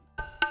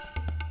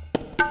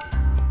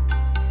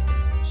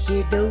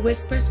Hear the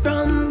whispers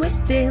from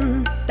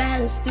within,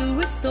 balance to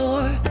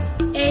restore,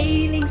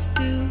 ailings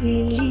to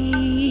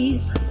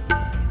relieve.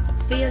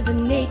 Feel the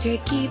nature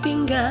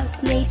keeping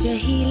us, nature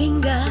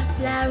healing us,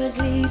 flowers,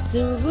 leaves,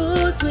 and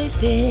roots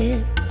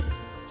within.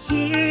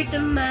 Hear the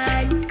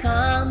mind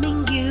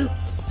calming you,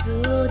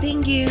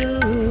 soothing you,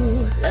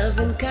 love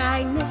and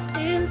kindness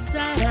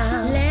inside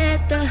out.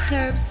 Let the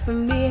herbs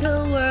from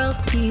Middle World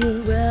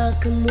heal.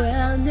 Welcome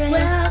wellness,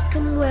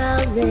 welcome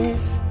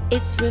wellness.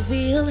 It's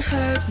Revealed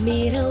Herbs,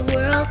 Middle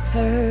World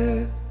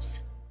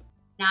Herbs.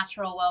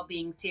 Natural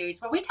Wellbeing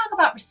series, where we talk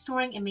about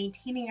restoring and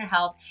maintaining your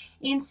health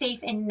in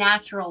safe and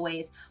natural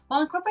ways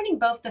while incorporating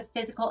both the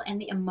physical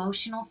and the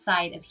emotional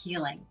side of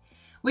healing.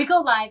 We go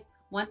live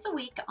once a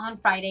week on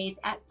Fridays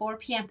at 4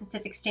 p.m.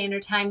 Pacific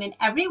Standard Time, and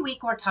every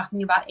week we're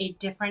talking about a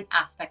different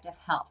aspect of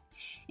health.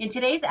 In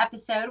today's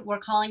episode, we're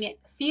calling it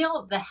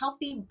Feel the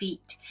Healthy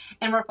Beat,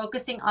 and we're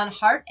focusing on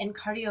heart and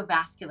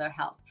cardiovascular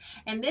health.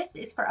 And this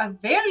is for a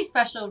very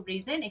special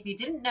reason. If you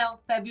didn't know,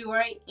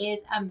 February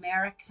is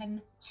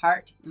American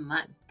Heart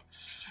Month.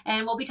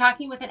 And we'll be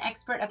talking with an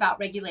expert about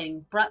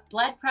regulating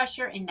blood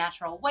pressure in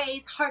natural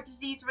ways, heart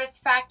disease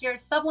risk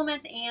factors,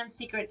 supplements, and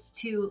secrets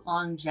to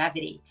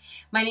longevity.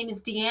 My name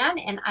is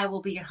Deanne, and I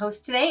will be your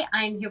host today.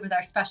 I am here with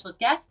our special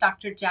guest,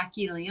 Dr.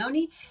 Jackie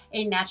Leone,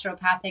 a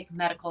naturopathic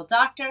medical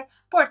doctor,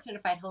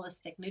 board-certified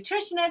holistic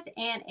nutritionist,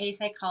 and a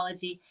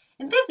psychology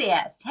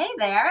enthusiast. Hey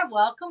there,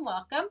 welcome,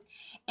 welcome.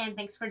 And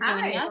thanks for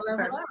joining us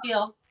for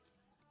Feel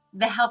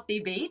the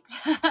Healthy Beat.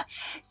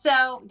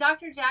 So,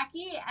 Dr.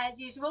 Jackie, as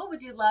usual,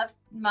 would you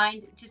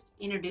mind just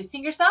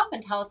introducing yourself and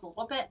tell us a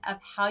little bit of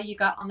how you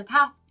got on the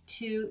path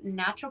to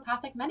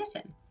naturopathic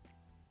medicine?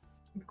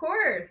 Of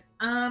course.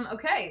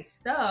 Okay,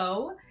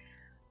 so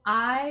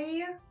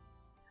I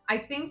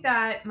think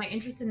that my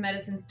interest in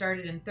medicine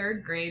started in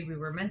third grade. We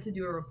were meant to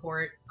do a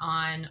report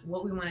on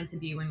what we wanted to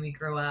be when we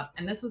grew up,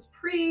 and this was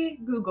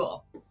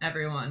pre-Google,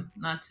 everyone.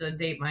 Not to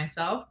date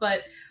myself,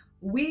 but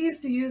we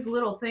used to use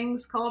little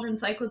things called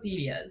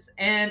encyclopedias.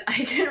 And I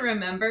can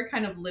remember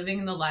kind of living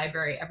in the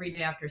library every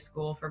day after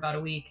school for about a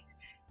week,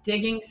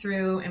 digging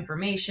through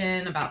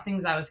information about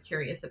things I was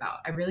curious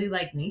about. I really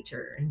like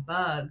nature and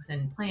bugs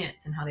and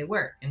plants and how they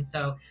work. And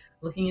so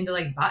looking into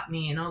like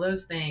botany and all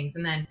those things.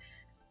 And then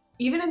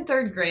even in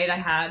third grade, I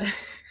had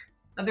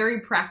a very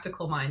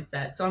practical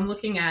mindset. So I'm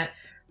looking at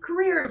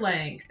career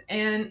length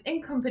and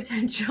income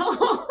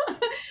potential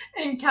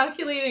and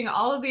calculating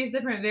all of these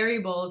different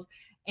variables.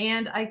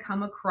 And I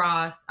come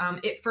across,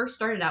 it first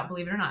started out,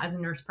 believe it or not, as a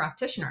nurse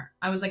practitioner.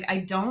 I was like, I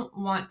don't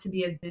want to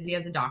be as busy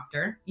as a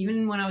doctor.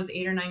 Even when I was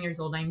 8 or 9 years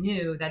old, I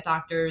knew that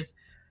doctors,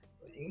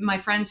 my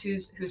friends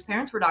whose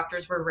parents were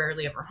doctors, were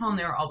rarely ever home.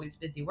 They were always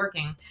busy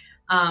working.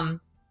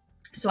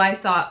 So I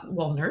thought,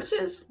 well,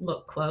 nurses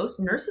look close.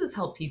 Nurses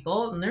help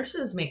people.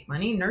 Nurses make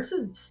money.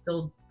 Nurses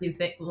still do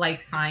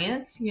like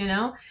science, you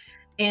know?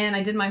 And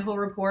I did my whole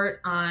report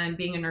on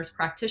being a nurse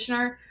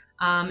practitioner.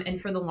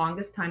 And for the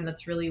longest time,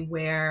 that's really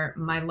where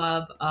my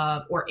love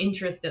of, or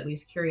interest, at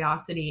least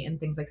curiosity in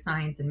things like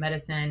science and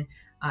medicine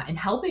and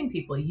helping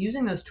people,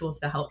 using those tools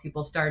to help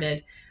people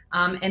started.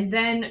 And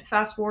then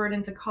fast forward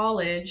into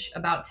college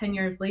about 10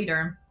 years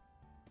later,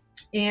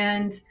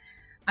 and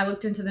I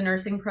looked into the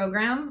nursing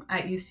program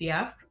at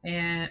UCF,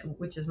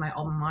 which is my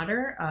alma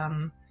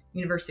mater,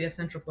 University of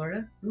Central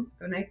Florida. Ooh,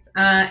 go Knights.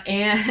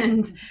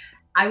 And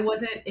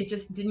it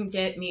just didn't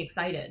get me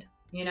excited.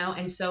 You know,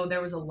 and so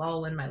there was a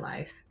lull in my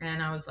life,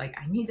 and I was like,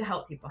 I need to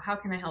help people. How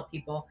can I help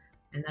people?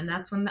 And then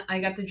that's when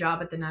I got the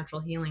job at the Natural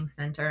Healing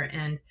Center.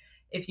 And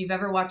if you've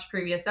ever watched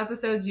previous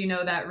episodes, you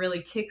know that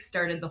really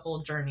kick-started the whole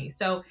journey.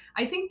 So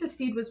I think the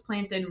seed was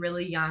planted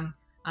really young.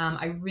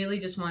 I really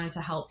just wanted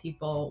to help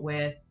people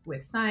with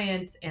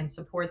science and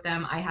support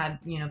them. I had,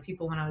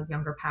 people when I was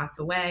younger pass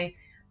away,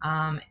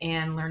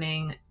 and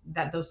learning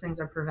that those things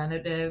are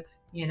preventative.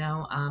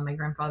 My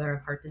grandfather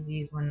had heart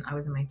disease when I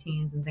was in my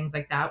teens and things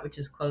like that, which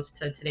is close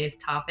to today's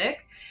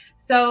topic.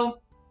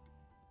 So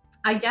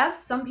I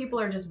guess some people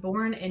are just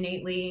born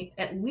innately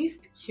at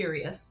least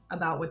curious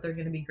about what they're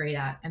going to be great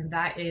at. And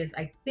that is,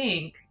 I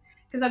think,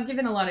 because I've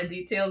given a lot of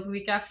details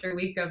week after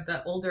week of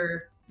the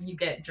older you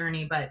get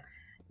journey, but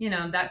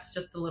that's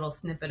just a little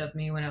snippet of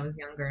me when I was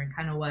younger and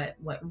kind of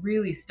what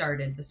really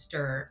started the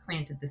stir,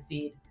 planted the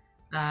seed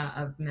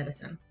of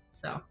medicine.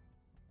 So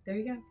there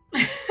you go.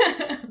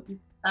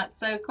 That's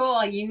so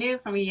cool. You knew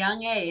from a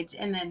young age,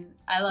 and then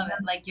I love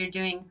it. Like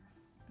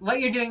what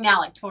you're doing now,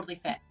 like totally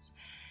fits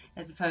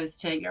as opposed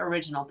to your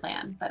original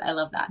plan. But I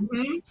love that.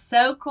 Mm-hmm.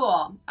 So cool.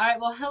 All right.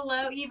 Well,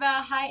 hello, Eva.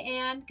 Hi,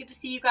 Anne. Good to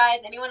see you guys.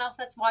 Anyone else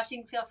that's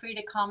watching, feel free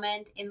to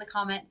comment in the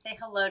comments, say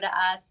hello to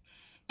us.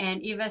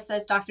 And Eva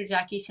says, Dr.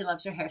 Jackie, she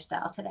loves your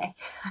hairstyle today.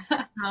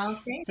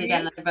 Okay. So you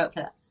got another vote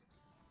for that.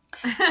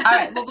 All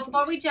right. Well,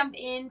 before we jump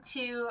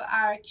into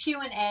our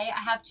Q&A, I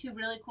have 2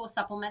 really cool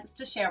supplements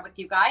to share with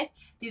you guys.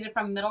 These are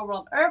from Middle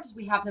World Herbs.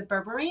 We have the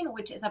berberine,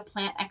 which is a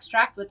plant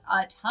extract with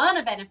a ton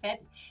of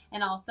benefits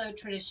and also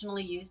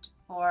traditionally used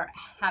for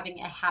having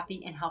a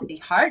happy and healthy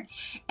heart.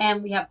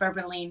 And we have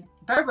berberine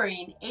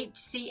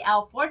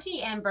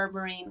HCl40 and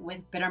berberine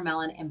with bitter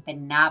melon and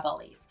banaba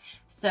leaf.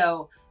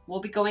 So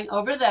we'll be going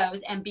over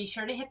those, and be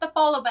sure to hit the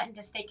follow button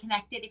to stay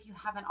connected if you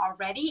haven't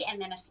already.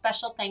 And then a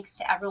special thanks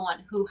to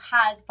everyone who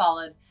has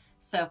followed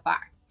so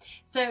far.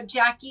 So Dr.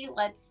 Jackie,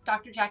 let's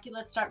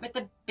start with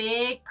the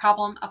big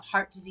problem of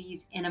heart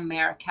disease in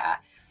America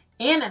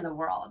and in the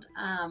world.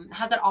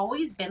 Has it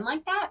always been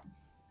like that?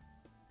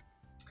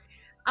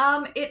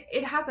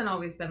 It hasn't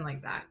always been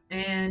like that.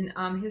 And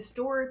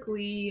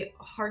historically,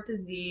 heart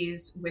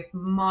disease with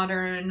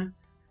modern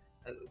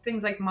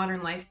things like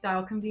modern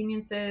lifestyle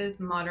conveniences,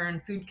 modern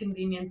food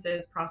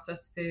conveniences,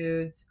 processed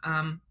foods,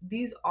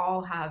 these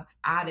all have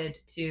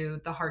added to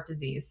the heart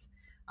disease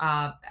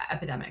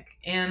epidemic.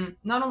 And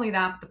not only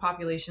that, but the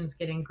population's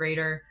getting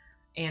greater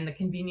and the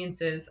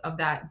conveniences of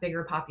that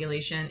bigger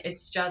population.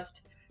 It's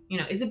just,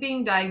 is it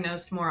being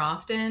diagnosed more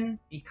often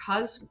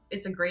because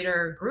it's a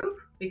greater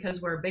group,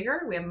 because we're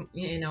bigger, we have,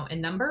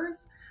 in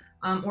numbers,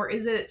 or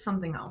is it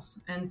something else?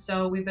 And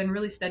so we've been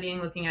really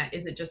studying, looking at,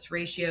 is it just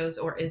ratios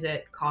or is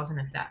it cause and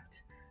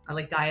effect,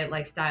 like diet,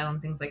 lifestyle,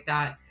 and things like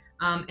that.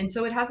 And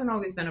so it hasn't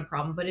always been a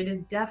problem, but it is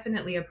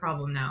definitely a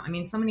problem now. I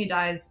mean, somebody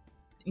dies,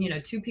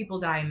 2 people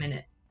die a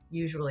minute,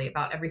 usually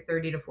about every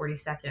 30 to 40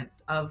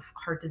 seconds of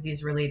heart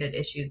disease related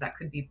issues that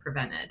could be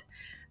prevented.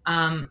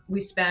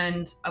 We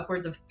spend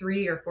upwards of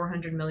 $300 or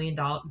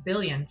 $400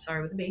 billion,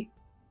 with a B,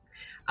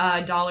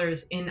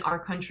 dollars in our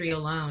country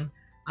alone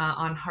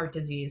on heart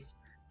disease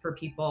for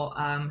people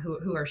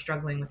who are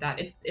struggling with that.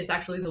 It's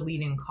actually the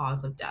leading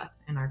cause of death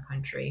in our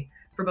country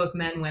for both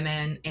men,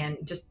 women, and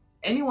just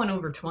anyone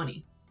over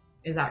 20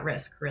 is at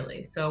risk,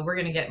 really. So we're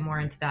going to get more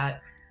into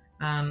that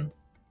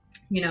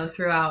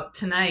throughout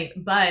tonight,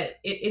 but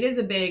it is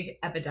a big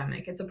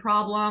epidemic. It's a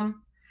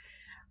problem.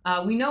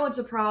 We know it's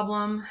a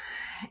problem,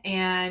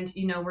 and,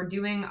 we're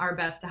doing our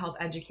best to help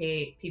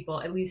educate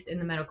people, at least in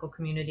the medical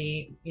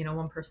community,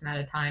 one person at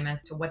a time,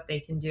 as to what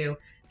they can do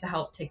to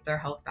help take their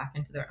health back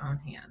into their own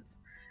hands.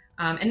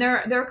 And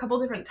there are a couple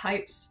different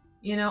types,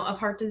 of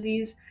heart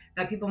disease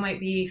that people might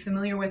be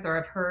familiar with or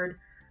have heard.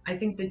 I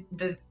think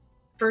the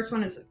first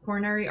one is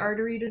coronary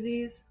artery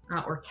disease,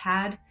 or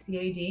CAD,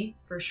 CAD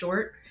for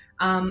short.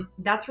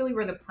 That's really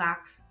where the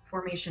plaques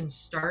formations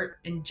start.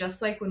 And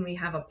just like when we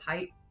have a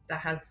pipe that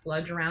has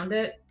sludge around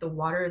it, the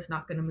water is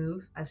not going to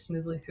move as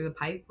smoothly through the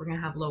pipe. We're going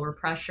to have lower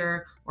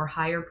pressure or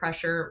higher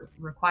pressure,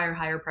 require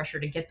higher pressure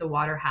to get the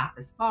water half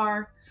as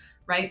far,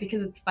 right?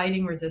 Because it's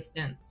fighting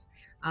resistance.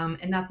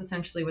 And that's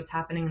essentially what's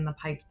happening in the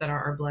pipes that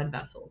are our blood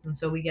vessels. And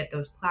so we get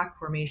those plaque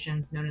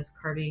formations known as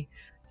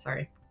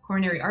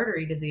coronary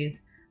artery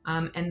disease.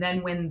 And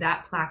then when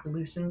that plaque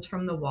loosens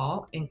from the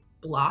wall and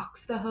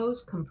blocks the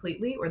hose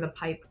completely, or the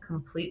pipe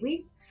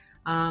completely,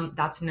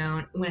 that's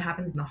known, when it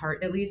happens in the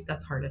heart at least,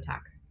 that's heart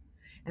attack.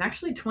 And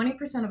actually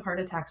 20% of heart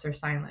attacks are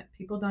silent.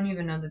 People don't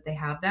even know that they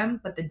have them,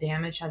 but the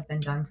damage has been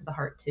done to the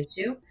heart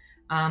tissue.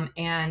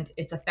 And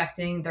it's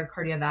affecting their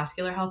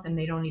cardiovascular health, and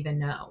they don't even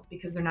know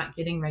because they're not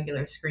getting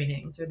regular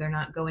screenings, or they're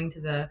not going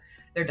to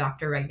their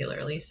doctor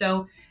regularly.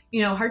 So,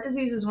 heart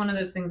disease is one of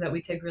those things that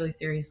we take really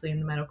seriously in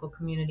the medical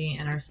community,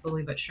 and are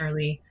slowly but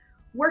surely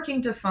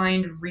working to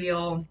find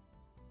real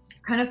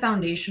kind of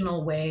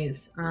foundational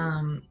ways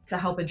to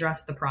help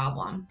address the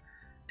problem.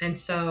 And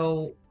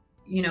so,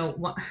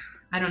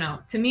 I don't know.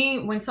 To me,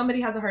 when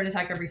somebody has a heart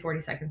attack every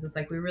 40 seconds, it's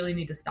like, we really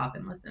need to stop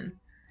and listen.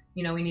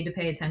 We need to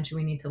pay attention.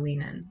 We need to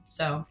lean in.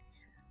 So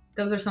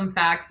those are some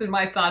facts and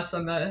my thoughts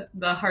on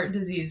the heart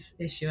disease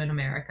issue in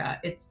America.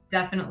 It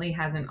definitely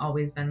hasn't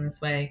always been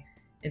this way.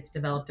 It's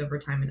developed over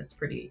time, and it's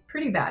pretty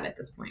bad at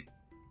this point.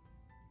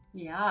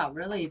 Yeah,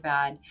 really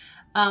bad.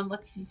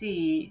 Let's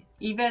see.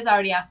 Eva is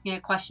already asking a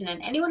question,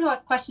 and anyone who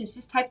has questions,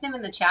 just type them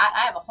in the chat.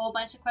 I have a whole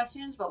bunch of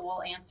questions, but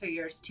we'll answer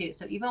yours too.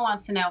 So Eva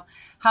wants to know,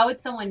 how would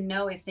someone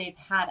know if they've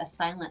had a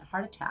silent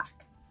heart attack?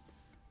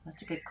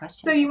 That's a good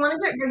question. So you want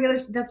to get regular,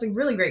 that's a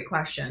really great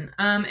question.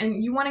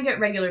 And you want to get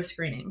regular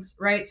screenings,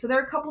 right? So there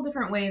are a couple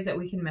different ways that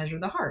we can measure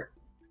the heart.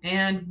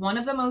 And one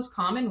of the most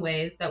common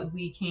ways that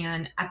we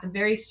can, at the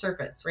very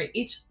surface, right?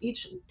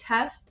 Each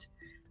test,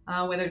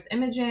 whether it's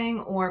imaging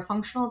or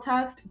functional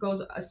test,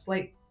 goes a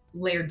slight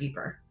layer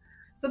deeper.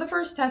 So the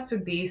first test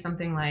would be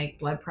something like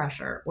blood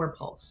pressure or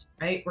pulse,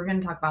 right? We're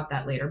going to talk about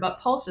that later. But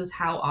pulse is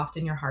how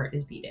often your heart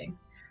is beating,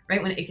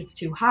 right? When it gets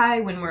too high,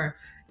 when we're,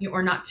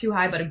 or not too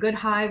high, but a good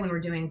high when we're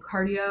doing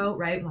cardio,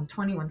 right?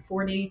 120,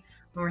 140,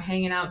 when we're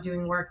hanging out,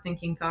 doing work,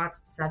 thinking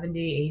thoughts, 70,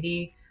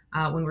 80.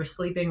 When we're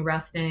sleeping,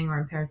 resting, or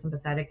in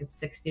parasympathetic, it's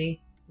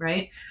 60,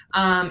 right?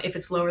 If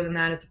it's lower than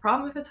that, it's a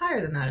problem. If it's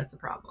higher than that, it's a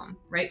problem,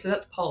 right? So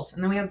that's pulse.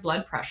 And then we have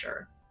blood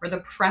pressure, or the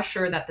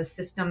pressure that the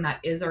system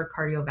that is our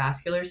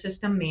cardiovascular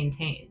system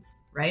maintains,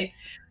 right?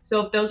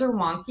 So if those are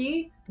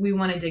wonky, we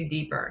want to dig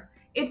deeper.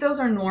 If those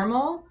are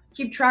normal,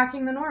 keep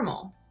tracking the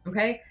normal,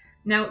 okay?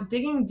 Now,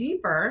 digging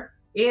deeper,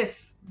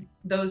 if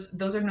those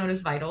are known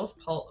as vitals,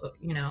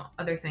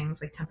 other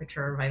things like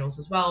temperature are vitals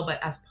as well, but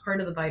as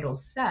part of the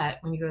vitals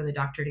set, when you go to the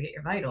doctor to get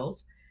your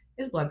vitals,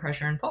 is blood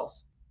pressure and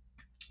pulse.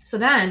 So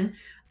then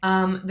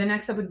the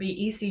next step would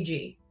be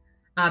ECG.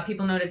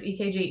 People know it as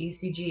EKG,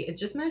 ECG. It's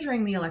just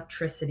measuring the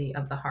electricity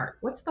of the heart.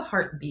 What's the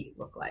heartbeat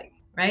look like,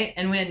 right?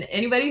 And when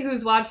anybody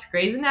who's watched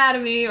Grey's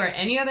Anatomy or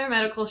any other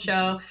medical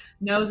show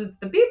knows it's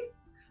the beep,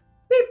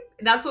 beep.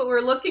 That's what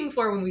we're looking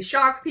for when we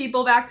shock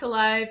people back to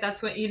life.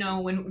 That's what,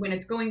 when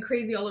it's going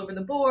crazy all over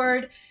the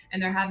board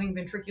and they're having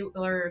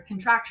ventricular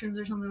contractions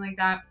or something like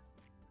that.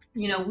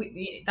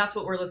 That's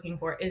what we're looking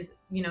for is,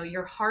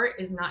 your heart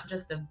is not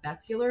just a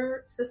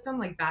vascular system,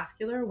 like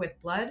vascular with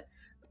blood.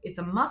 It's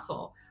a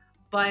muscle,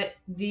 but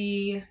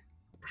the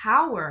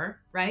power,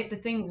 right? The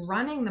thing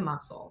running the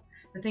muscle,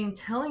 the thing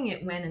telling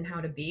it when and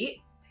how to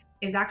beat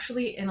is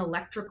actually an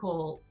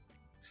electrical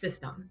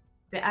system.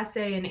 The SA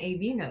and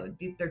AV node,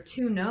 they're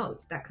two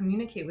nodes that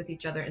communicate with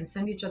each other and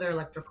send each other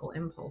electrical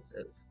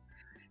impulses.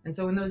 And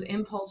so when those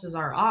impulses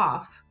are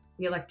off,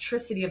 the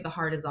electricity of the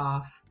heart is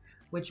off,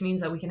 which means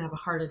that we can have a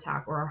heart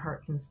attack or our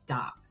heart can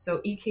stop.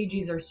 So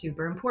EKGs are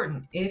super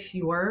important. If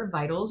your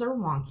vitals are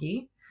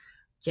wonky,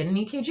 get an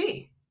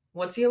EKG.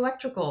 What's the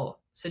electrical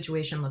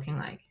situation looking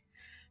like?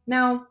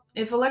 Now,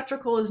 if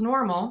electrical is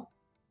normal,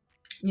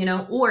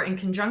 or in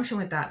conjunction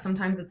with that,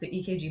 sometimes it's an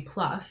EKG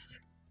plus,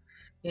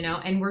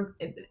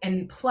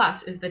 and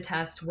plus is the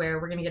test where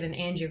we're going to get an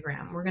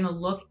angiogram.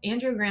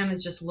 Angiogram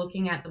is just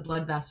looking at the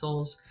blood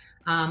vessels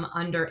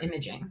under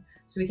imaging.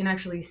 So we can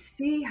actually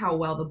see how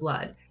well the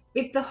blood.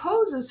 If the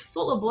hose is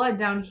full of blood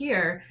down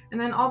here, and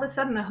then all of a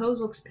sudden the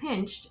hose looks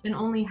pinched and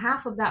only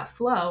half of that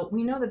flow,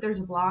 we know that there's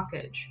a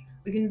blockage.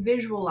 We can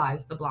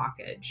visualize the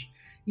blockage.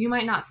 You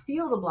might not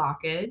feel the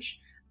blockage,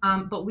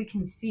 but we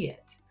can see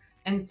it.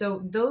 And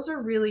so those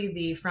are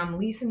really from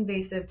least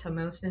invasive to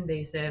most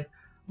invasive,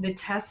 the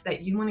tests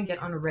that you want to get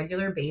on a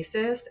regular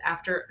basis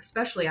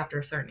especially after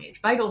a certain age.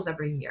 Vitals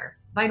every year.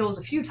 Vitals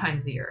a few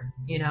times a year,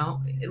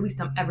 at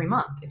least every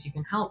month if you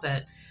can help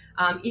it.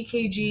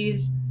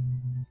 EKGs,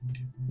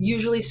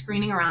 usually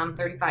screening around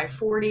 35,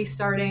 40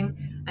 starting,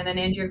 and then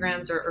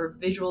angiograms are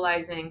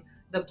visualizing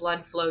the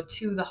blood flow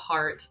to the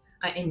heart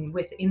and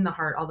within the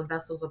heart, all the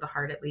vessels of the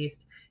heart at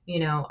least,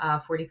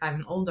 45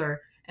 and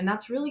older. And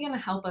that's really going to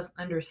help us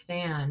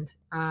understand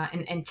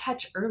and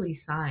catch early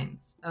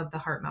signs of the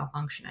heart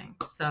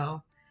malfunctioning.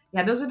 So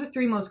yeah, those are the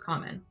three most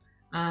common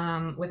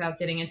without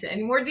getting into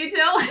any more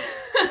detail.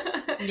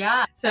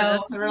 Yeah, so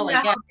that's really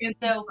good.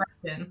 So,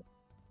 question.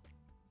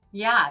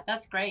 Yeah,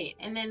 that's great.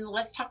 And then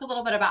let's talk a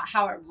little bit about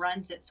how it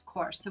runs its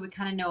course. So we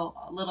kind of know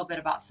a little bit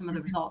about some of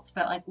the results,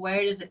 but like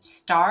where does it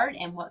start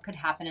and what could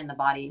happen in the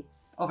body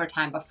over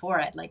time before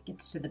it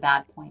gets to the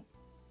bad point?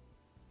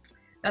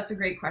 That's a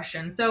great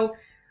question. So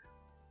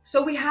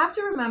we have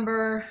to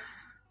remember,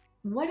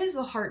 what is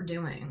the heart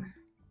doing?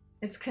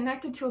 It's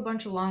connected to a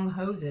bunch of long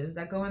hoses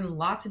that go in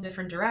lots of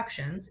different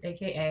directions,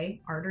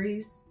 AKA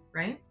arteries,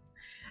 right?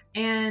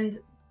 And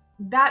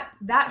that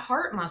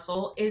heart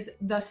muscle is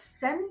the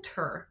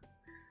center,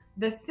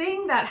 the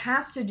thing that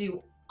has to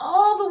do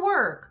all the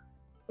work.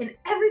 And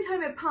every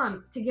time it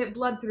pumps to get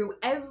blood through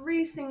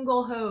every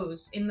single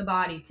hose in the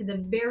body to the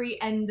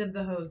very end of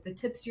the hose, the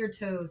tips of your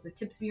toes, the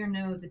tips of your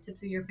nose, the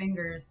tips of your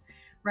fingers,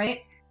 right?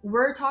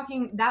 We're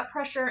talking that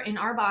pressure in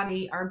our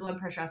body, our blood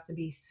pressure has to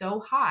be so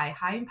high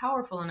and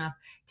powerful enough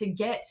to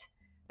get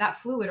that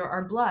fluid or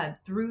our blood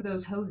through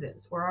those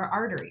hoses or our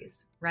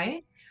arteries,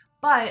 right?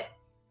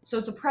 So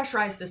it's a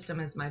pressurized system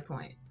is my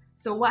point.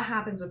 So what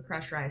happens with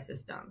pressurized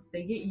systems?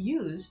 They get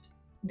used,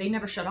 they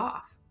never shut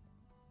off.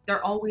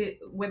 They're always,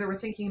 whether we're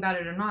thinking about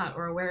it or not,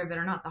 or aware of it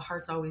or not, the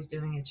heart's always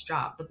doing its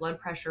job. The blood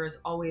pressure is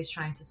always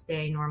trying to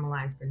stay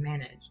normalized and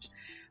managed.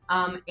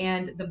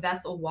 And the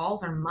vessel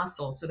walls are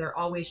muscle. So they're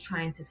always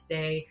trying to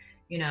stay,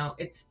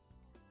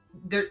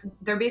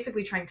 they're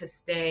basically trying to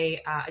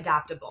stay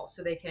adaptable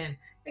so they can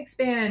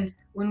expand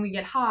when we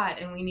get hot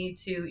and we need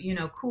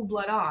to, cool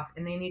blood off,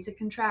 and they need to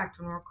contract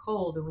when we're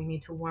cold and we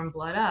need to warm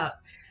blood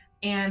up.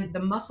 And the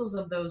muscles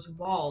of those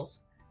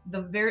walls,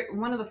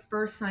 one of the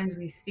first signs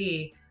we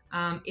see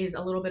is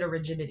a little bit of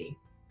rigidity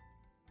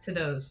to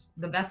those.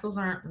 The vessels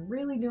aren't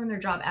really doing their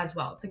job as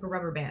well. It's like a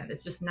rubber band.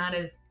 It's just not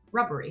as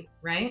rubbery,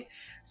 right?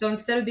 So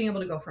instead of being able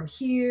to go from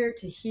here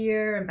to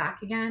here and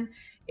back again,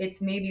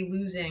 it's maybe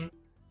losing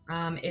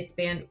its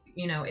band,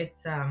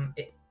 its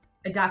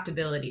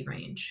adaptability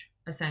range,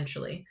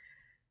 essentially.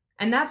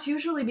 And that's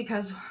usually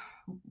because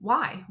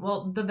why?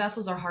 Well, the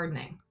vessels are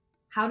hardening.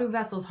 How do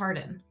vessels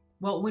harden?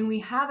 Well, when we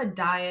have a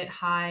diet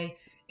high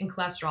in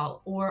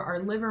cholesterol, or our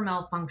liver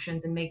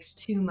malfunctions and makes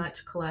too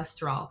much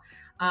cholesterol,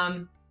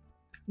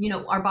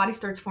 our body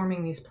starts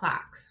forming these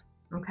plaques.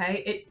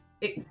 Okay,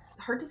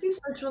 heart disease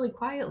starts really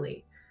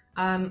quietly,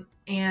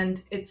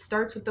 and it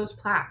starts with those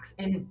plaques,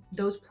 and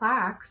those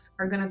plaques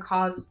are going to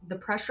cause the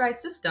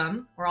pressurized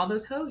system, or all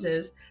those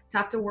hoses, to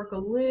have to work a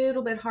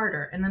little bit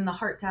harder, and then the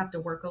heart to have to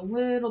work a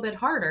little bit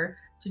harder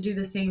to do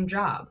the same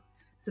job.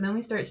 So then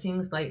we start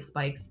seeing slight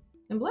spikes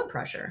in blood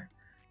pressure,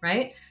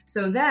 right?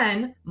 So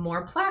then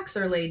more plaques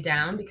are laid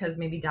down because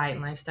maybe diet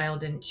and lifestyle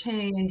didn't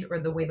change, or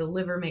the way the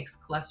liver makes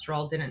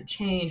cholesterol didn't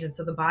change, and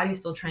so the body's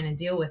still trying to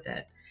deal with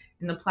it.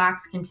 And the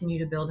plaques continue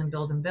to build and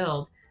build and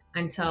build.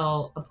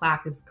 until a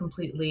plaque is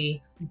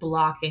completely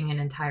blocking an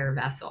entire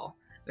vessel.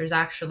 There's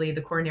actually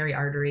the coronary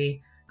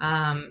artery,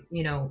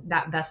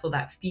 that vessel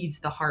that feeds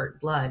the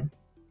heart blood.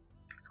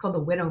 It's called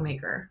the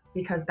widowmaker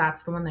because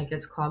that's the one that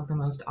gets clogged the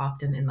most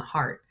often in the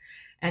heart.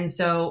 And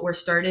so we're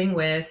starting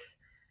with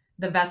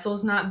the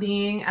vessels not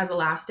being as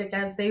elastic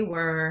as they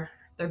were.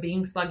 They're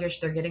being sluggish.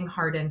 They're getting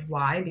hardened.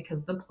 Why?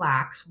 Because the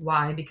plaques.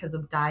 Why? Because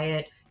of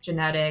diet,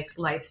 genetics,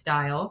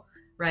 lifestyle,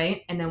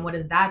 right? And then what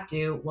does that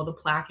do? Well, the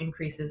plaque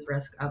increases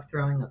risk of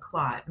throwing a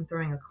clot. And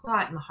throwing a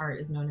clot in the heart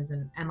is known as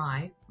an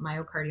MI,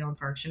 myocardial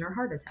infarction, or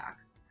heart attack.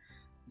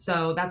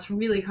 So that's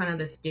really kind of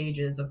the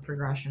stages of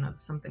progression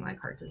of something like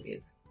heart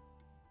disease.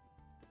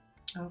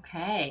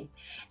 Okay.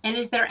 And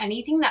is there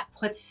anything that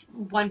puts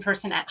one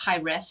person at high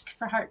risk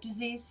for heart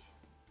disease?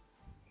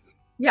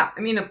 Yeah,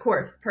 I mean, of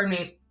course, pardon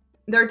me.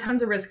 There are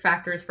tons of risk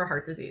factors for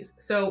heart disease.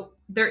 So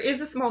there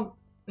is a small,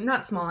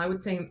 not small, I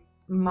would say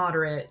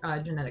moderate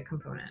genetic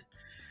component.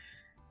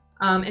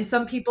 And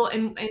some people,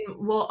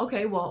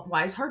 well,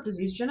 why is heart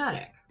disease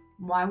genetic?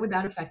 Why would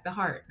that affect the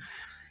heart?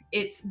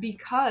 It's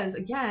because,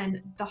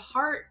 again, the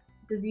heart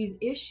disease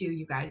issue,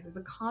 you guys, is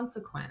a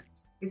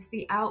consequence. It's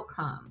the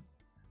outcome,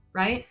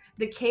 right?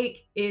 The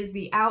cake is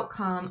the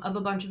outcome of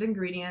a bunch of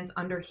ingredients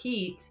under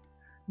heat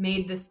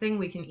made this thing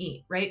we can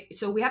eat, right?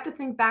 So we have to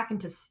think back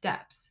into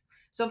steps.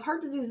 So if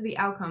heart disease is the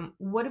outcome,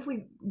 what if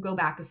we go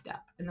back a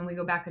step and then we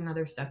go back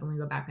another step and we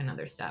go back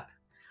another step?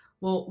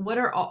 Well,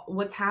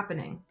 what's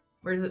happening?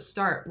 Where does it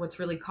start? What's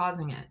really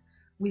causing it?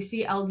 We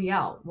see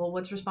LDL. Well,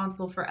 what's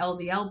responsible for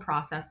LDL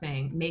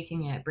processing,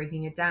 making it,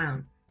 breaking it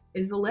down?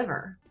 Is the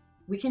liver.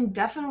 We can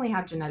definitely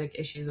have genetic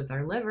issues with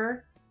our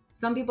liver.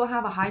 Some people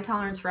have a high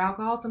tolerance for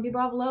alcohol. Some people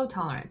have low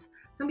tolerance.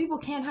 Some people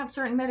can't have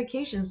certain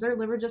medications. Their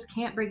liver just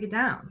can't break it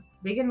down.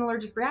 They get an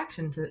allergic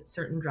reaction to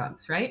certain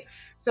drugs, right?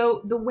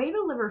 So the way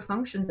the liver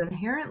functions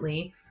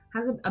inherently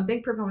has a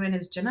big proponent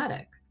is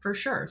genetic, for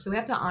sure. So we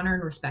have to honor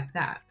and respect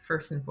that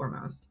first and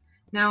foremost.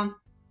 Now,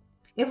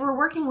 if we're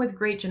working with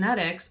great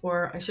genetics,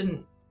 or I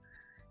shouldn't,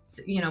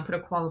 put a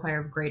qualifier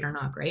of great or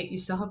not great, you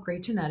still have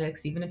great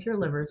genetics, even if your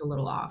liver is a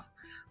little off.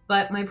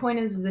 But my point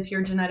is if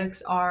your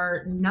genetics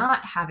are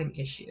not having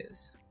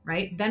issues,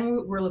 right,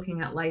 then we're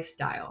looking at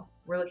lifestyle.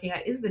 We're looking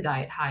at, is the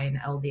diet high in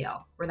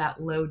LDL, or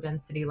that low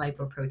density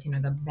lipoprotein,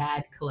 or the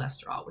bad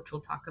cholesterol, which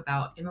we'll talk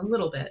about in a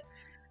little bit.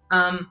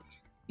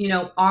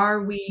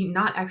 Are we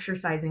not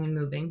exercising and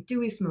moving? Do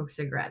we smoke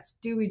cigarettes?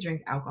 Do we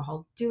drink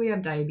alcohol? Do we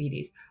have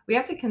diabetes? We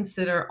have to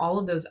consider all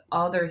of those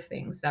other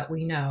things that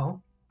we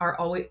know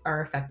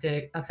are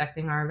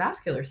affecting our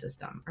vascular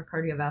system, our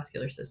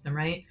cardiovascular system,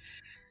 right?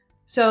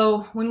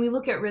 So when we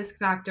look at risk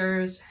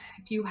factors,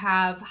 if you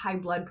have high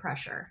blood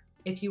pressure,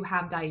 if you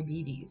have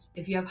diabetes,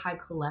 if you have high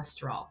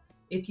cholesterol,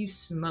 if you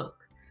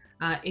smoke,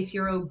 if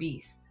you're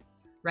obese,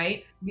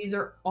 right? These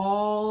are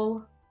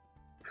all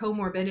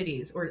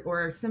comorbidities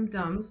or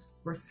symptoms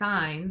or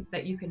signs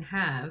that you can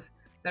have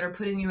that are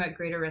putting you at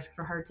greater risk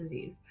for heart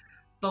disease.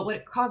 But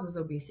what causes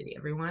obesity,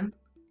 everyone?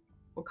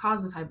 What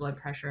causes high blood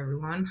pressure,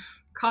 everyone?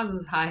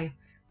 Causes high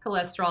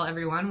cholesterol,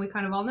 everyone? We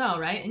kind of all know,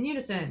 right? In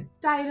unison,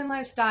 diet and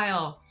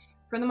lifestyle,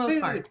 for the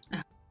most part.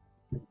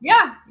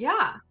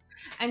 Yeah.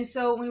 And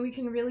so when we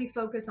can really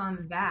focus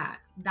on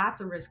that,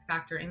 that's a risk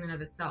factor in and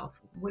of itself.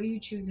 What are you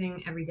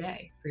choosing every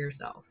day for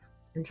yourself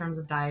in terms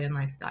of diet and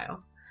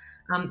lifestyle?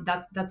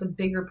 That's a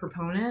bigger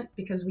proponent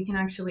because we can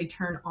actually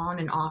turn on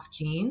and off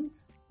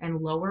genes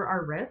and lower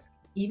our risk,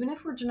 even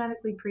if we're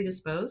genetically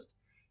predisposed,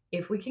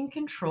 if we can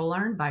control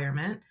our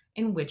environment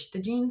in which the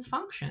genes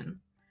function.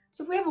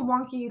 So if we have a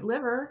wonky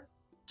liver,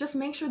 just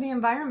make sure the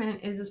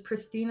environment is as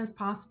pristine as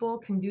possible,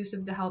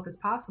 conducive to health as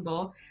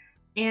possible,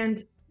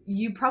 and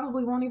you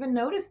probably won't even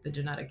notice the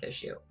genetic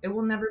issue. It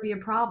will never be a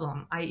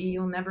problem, i.e.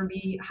 you'll never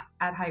be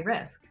at high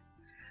risk.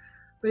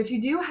 But if you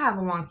do have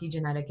a wonky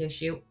genetic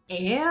issue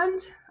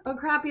and a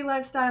crappy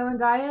lifestyle and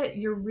diet,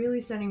 you're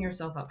really setting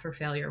yourself up for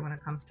failure when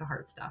it comes to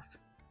heart stuff.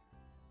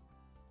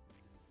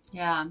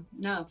 Yeah,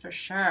 no, for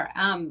sure.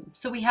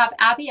 So we have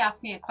Abby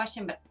asking a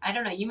question, but I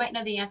don't know, you might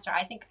know the answer.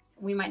 I think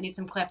we might need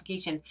some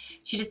clarification.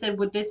 She just said,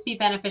 would this be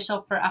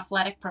beneficial for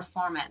athletic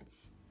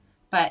performance?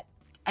 But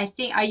I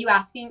think, are you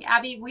asking,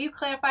 Abby, will you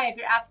clarify if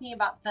you're asking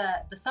about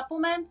the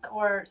supplements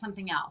or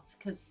something else?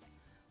 Because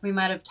we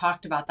might have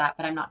talked about that,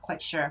 but I'm not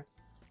quite sure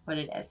what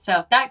it is.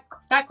 So that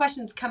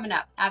question's coming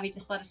up. Abby,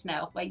 just let us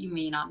know what you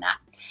mean on that.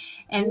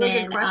 And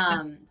then,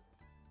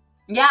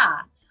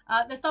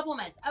 the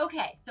supplements.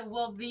 Okay, so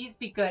will these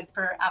be good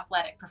for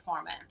athletic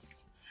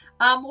performance?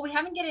 Well, we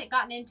haven't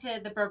gotten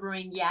into the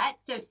berberine yet,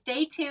 so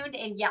stay tuned,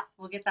 and yes,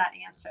 we'll get that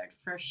answered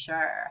for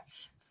sure.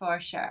 For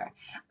sure.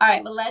 All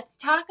right, well, let's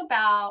talk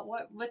about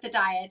what the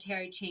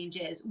dietary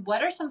changes.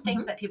 What are some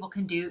things that people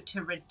can do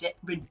to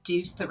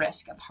reduce the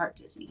risk of heart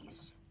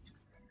disease?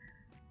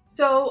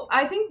 So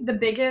I think the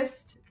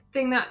biggest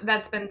thing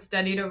that's been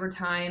studied over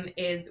time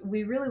is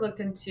we really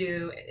looked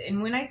into,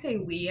 and when I say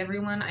we,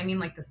 everyone, I mean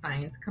like the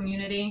science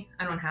community.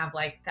 I don't have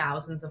like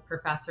thousands of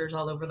professors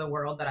all over the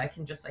world that I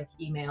can just like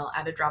email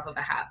at a drop of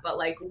a hat, but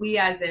like we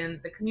as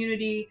in the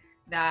community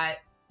that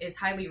is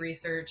highly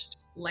researched,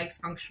 likes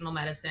functional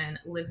medicine,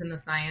 lives in the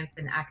science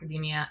and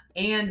academia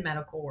and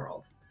medical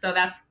world. So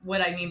that's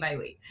what I mean by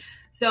we.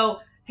 So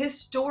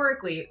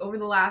historically, over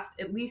the last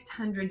at least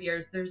 100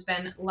 years, there's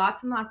been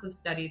lots and lots of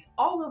studies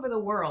all over the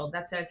world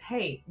that says,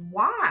 hey,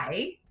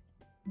 why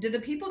do the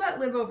people that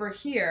live over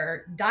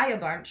here die a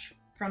bunch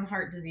from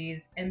heart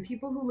disease and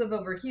people who live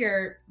over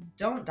here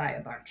don't die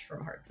a bunch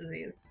from heart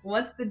disease?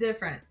 What's the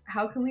difference?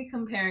 How can we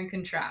compare and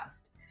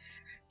contrast?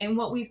 And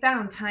what we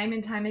found time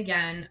and time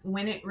again,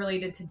 when it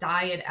related to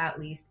diet at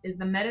least, is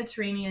the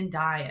Mediterranean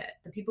diet.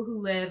 The people who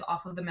live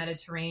off of the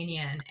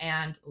Mediterranean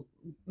and,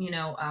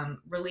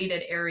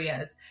 related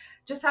areas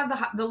just have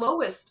the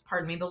lowest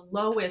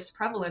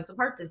prevalence of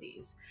heart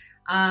disease.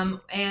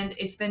 And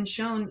it's been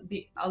shown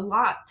a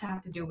lot to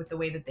have to do with the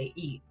way that they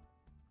eat.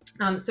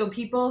 So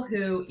people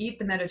who eat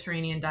the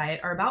Mediterranean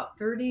diet are about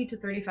 30 to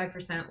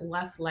 35%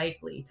 less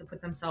likely to put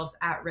themselves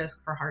at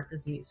risk for heart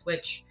disease,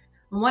 which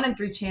 1 in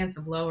 3 chance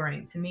of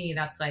lowering, to me,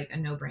 that's like a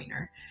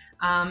no-brainer.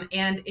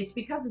 And it's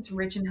because it's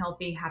rich in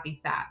healthy,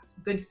 happy fats,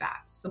 good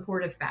fats,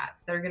 supportive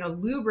fats that are going to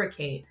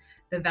lubricate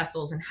the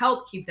vessels and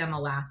help keep them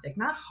elastic,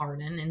 not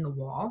harden in the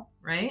wall,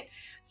 right?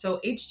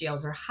 So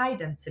HDLs are high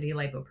density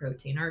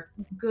lipoprotein, are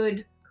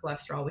good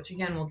cholesterol, which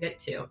again, we'll get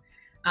to.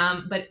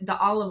 But the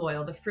olive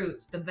oil, the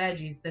fruits, the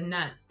veggies, the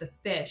nuts, the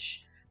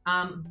fish,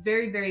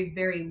 very, very,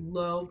 very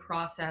low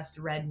processed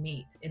red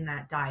meat in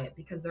that diet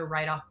because they're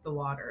right off the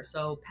water.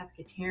 So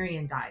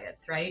pescatarian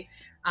diets, right?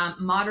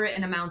 Moderate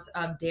in amounts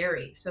of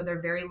dairy. So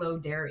they're very low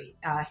dairy.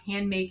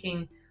 Hand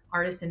making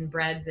artisan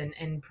breads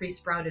and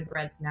pre-sprouted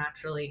breads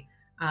naturally,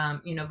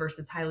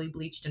 versus highly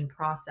bleached and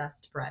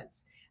processed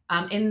breads.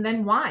 And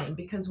then wine,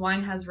 because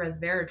wine has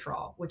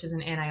resveratrol, which is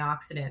an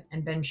antioxidant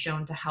and been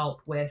shown to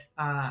help with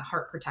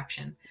heart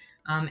protection.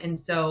 And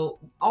so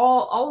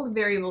all the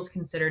variables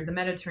considered, the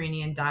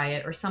Mediterranean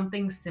diet or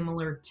something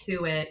similar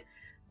to it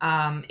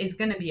is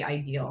going to be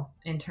ideal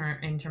in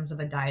terms of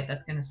a diet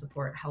that's going to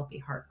support healthy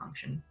heart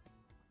function.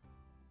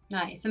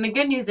 Nice. And the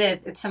good news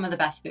is it's some of the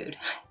best food.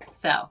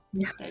 So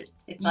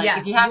it's like,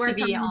 yes, if you have to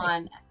be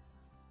on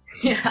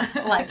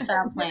a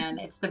lifestyle plan,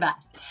 it's the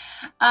best.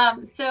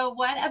 So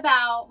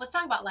let's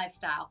talk about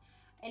lifestyle.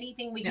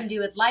 Anything we can do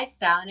with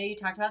lifestyle? I know you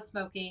talked about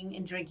smoking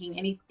and drinking.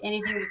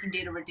 Anything we can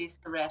do to reduce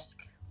the risk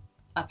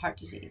of heart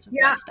disease with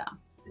lifestyle?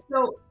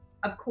 So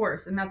of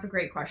course, and that's a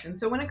great question.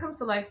 So when it comes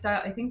to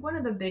lifestyle, I think one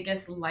of the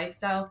biggest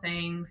lifestyle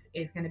things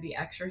is going to be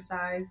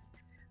exercise.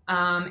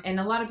 And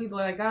a lot of people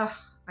are like, oh,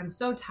 I'm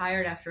so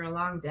tired after a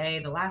long day.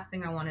 The last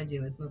thing I want to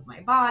do is move my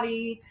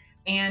body.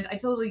 And I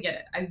totally get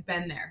it. I've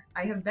been there.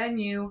 I have been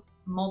you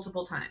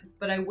multiple times.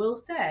 But I will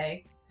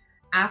say,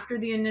 after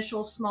the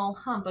initial small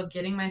hump of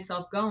getting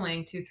myself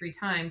going 2-3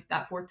 times,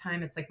 that 4th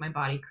time, it's like my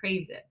body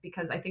craves it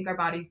because I think our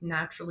bodies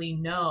naturally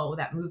know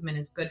that movement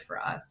is good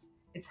for us.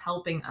 It's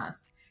helping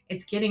us.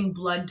 It's getting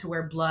blood to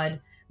where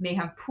blood may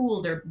have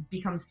pooled or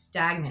become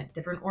stagnant,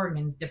 different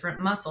organs,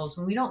 different muscles.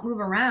 When we don't move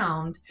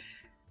around,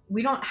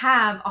 we don't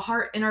have a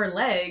heart in our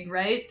leg,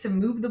 right, to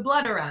move the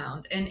blood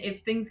around. And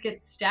if things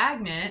get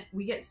stagnant,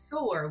 we get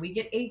sore, we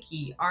get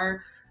achy.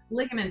 Our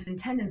ligaments and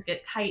tendons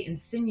get tight and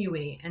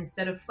sinewy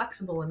instead of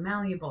flexible and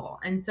malleable.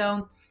 And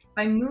so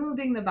by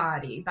moving the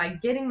body, by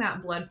getting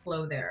that blood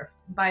flow there,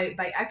 by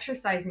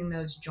exercising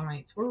those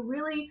joints, we're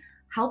really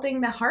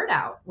helping the heart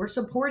out. We're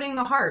supporting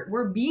the heart.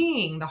 We're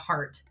being the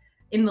heart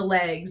in the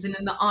legs and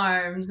in the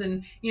arms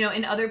and,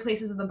 in other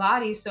places of the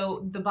body.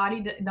 So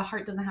the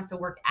heart doesn't have to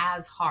work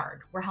as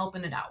hard. We're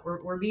helping it out.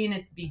 We're being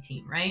its B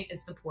team, right?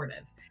 It's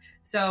supportive.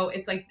 So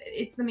it's like,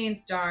 it's the main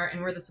star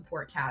and we're the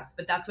support cast,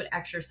 but that's what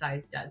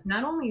exercise does.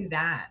 Not only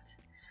that,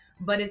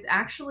 but it's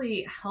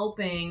actually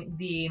helping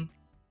the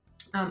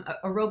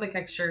aerobic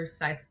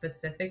exercise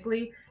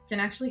specifically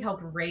can actually help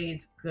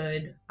raise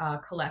good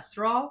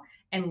cholesterol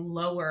and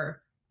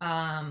lower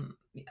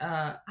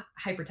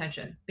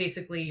hypertension,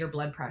 basically your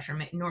blood pressure,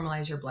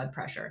 normalize your blood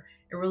pressure.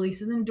 It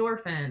releases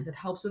endorphins. It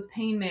helps with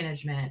pain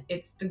management.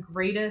 It's the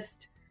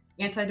greatest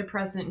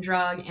antidepressant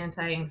drug,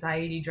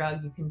 anti-anxiety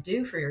drug you can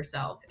do for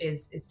yourself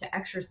is to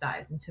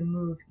exercise and to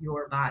move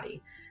your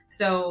body.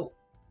 So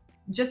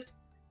just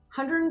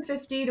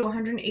 150 to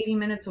 180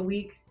 minutes a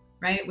week,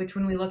 right? Which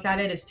when we look at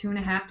it is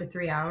 2.5 to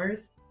 3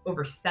 hours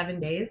over 7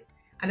 days.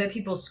 I bet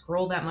people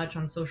scroll that much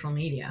on social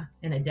media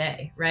in a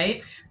day,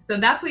 right? So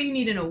that's what you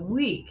need in a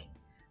week.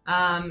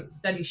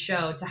 Studies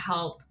show to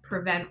help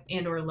prevent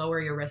and or lower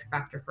your risk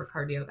factor for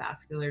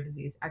cardiovascular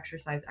disease.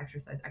 Exercise.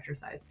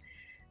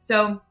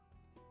 So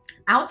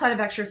outside of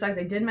exercise,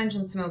 I did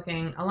mention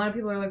smoking. A lot of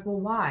people are like, well,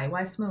 why?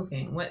 Why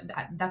smoking?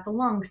 That's a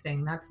lung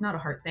thing. That's not a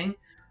heart thing.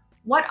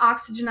 What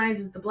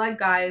oxygenizes the blood,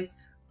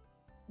 guys?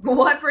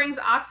 What brings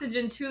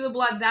oxygen to the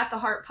blood that the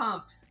heart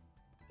pumps?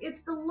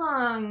 It's the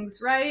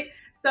lungs, right?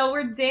 So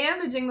we're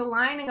damaging the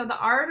lining of the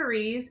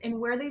arteries and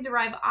where they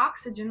derive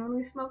oxygen when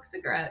we smoke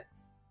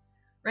cigarettes,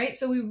 right?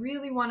 So we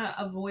really want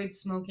to avoid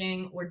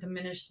smoking or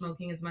diminish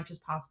smoking as much as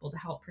possible to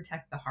help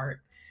protect the heart.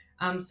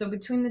 So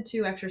between the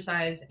two,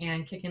 exercise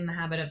and kicking the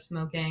habit of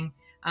smoking,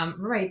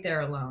 right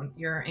there alone,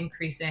 you're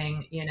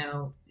increasing,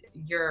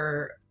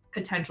 your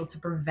potential to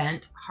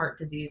prevent heart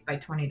disease by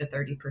 20 to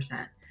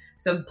 30%.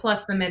 So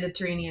plus the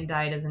Mediterranean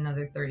diet is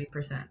another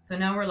 30%. So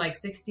now we're like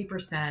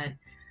 60%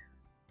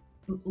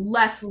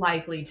 less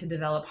likely to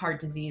develop heart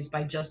disease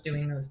by just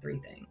doing those three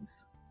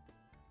things.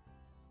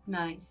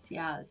 Nice.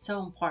 Yeah, it's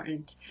so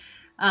important.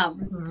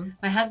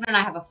 My husband and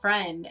I have a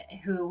friend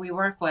who we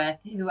work with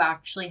who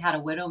actually had a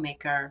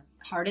widowmaker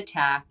heart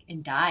attack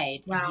and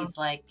died. Wow. And he's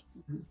like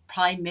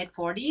probably mid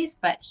 40s,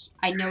 but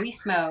I know he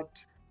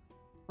smoked,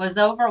 was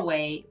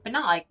overweight, but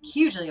not like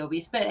hugely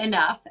obese, but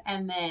enough.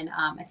 And then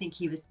I think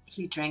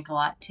he drank a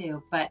lot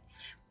too, but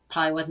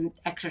probably wasn't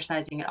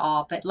exercising at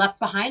all, but left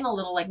behind a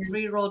little like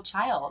 3-year-old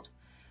child.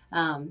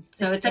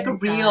 So it's like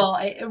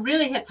it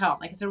really hits home.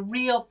 Like it's a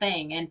real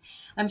thing. And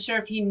I'm sure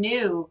if he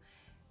knew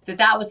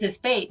that was his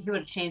fate, he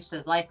would have changed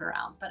his life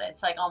around, but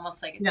it's like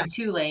almost like it's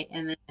too late.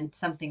 And then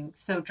something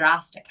so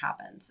drastic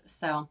happens.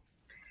 So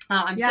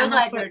I'm so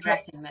glad you're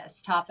addressing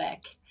this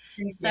topic.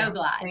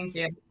 Glad. Thank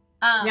you.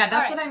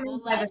 That's what I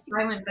mean by the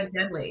silent but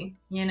deadly,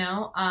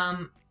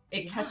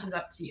 it catches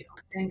up to you,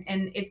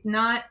 and it's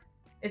not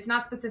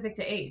specific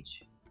to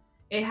age.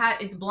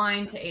 It's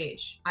blind to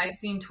age. I've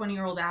seen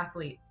 20-year-old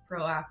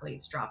pro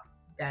athletes drop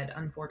dead,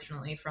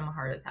 unfortunately, from a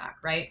heart attack,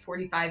 right?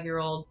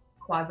 45-year-old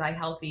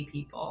quasi-healthy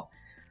people.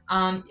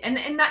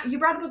 And that you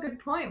brought up a good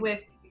point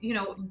with,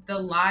 the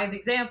live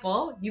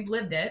example, you've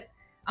lived it.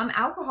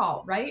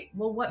 Alcohol, right?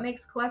 Well, what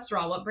makes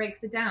cholesterol? What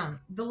breaks it down?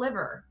 The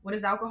liver. What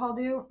does alcohol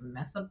do?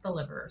 Mess up the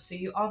liver. So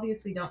you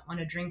obviously don't want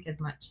to drink as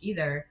much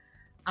either.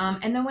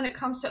 And then when it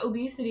comes to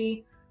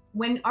obesity,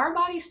 when our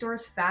body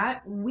stores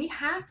fat, we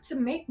have to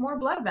make more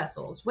blood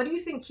vessels. What do you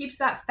think keeps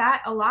that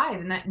fat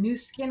alive and that new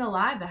skin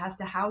alive that has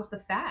to house the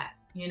fat?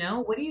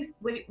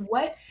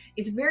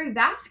 It's very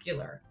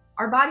vascular.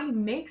 Our body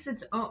makes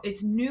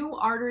its new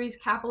arteries,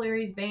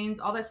 capillaries, veins,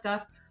 all that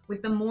stuff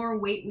with the more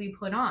weight we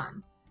put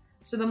on.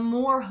 So the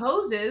more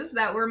hoses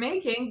that we're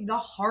making, the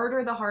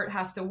harder the heart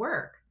has to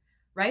work,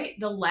 right?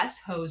 The less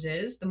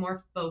hoses, the more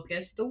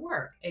focused the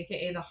work,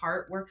 AKA the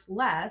heart works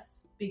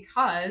less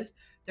because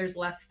there's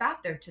less fat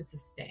there to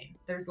sustain.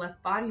 There's less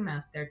body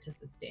mass there to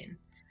sustain.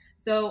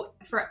 So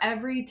for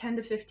every 10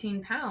 to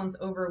 15 pounds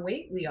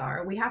overweight we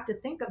have to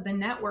think of the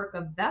network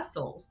of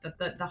vessels that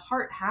the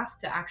heart has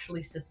to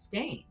actually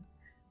sustain,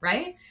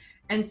 right?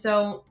 And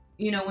so,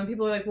 when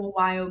people are like, well,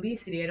 why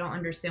obesity? I don't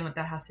understand what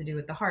that has to do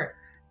with the heart.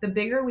 The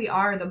bigger we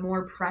are, the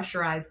more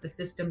pressurized the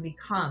system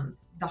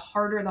becomes, the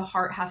harder the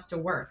heart has to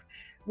work.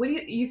 What do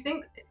you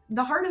think?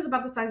 The heart is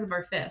about the size of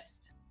our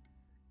fist.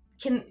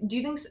 Do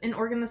you think an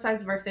organ the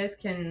size of our fist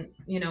can,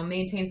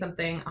 maintain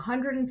something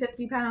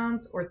 150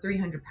 pounds or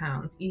 300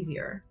 pounds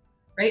easier,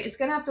 right? It's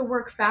going to have to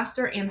work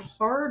faster and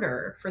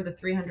harder for the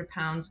 300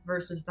 pounds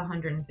versus the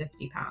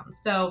 150 pounds.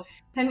 So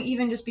him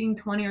even just being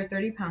 20 or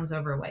 30 pounds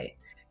overweight,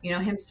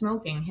 him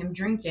smoking, him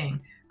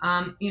drinking,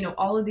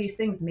 all of these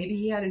things, maybe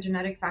he had a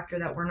genetic factor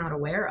that we're not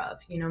aware of,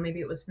 maybe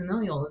it was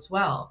familial as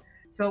well.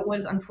 So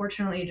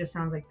unfortunately, it just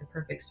sounds like the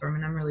perfect storm,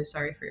 and I'm really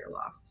sorry for your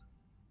loss.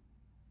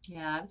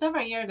 Yeah, it was over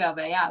a year ago,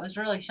 but yeah, it was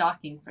really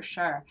shocking for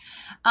sure.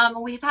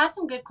 We've had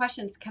some good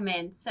questions come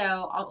in,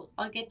 so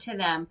I'll get to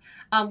them.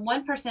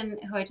 One person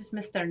who I just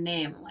missed their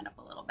name, went up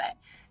a little bit.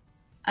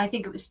 I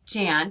think it was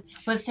Jan,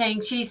 was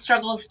saying she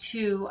struggles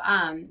to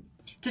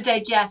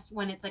digest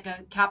when it's like a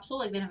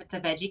capsule, even if it's a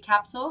veggie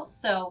capsule.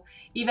 So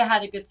Eva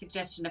had a good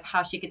suggestion of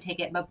how she could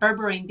take it, but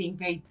berberine being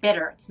very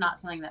bitter, it's not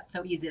something that's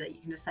so easy that you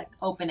can just like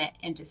open it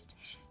and just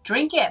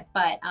drink it.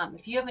 But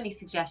if you have any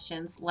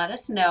suggestions, let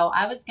us know.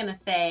 I was going to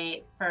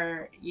say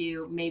for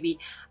you, maybe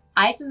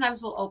I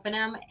sometimes will open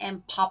them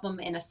and pop them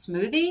in a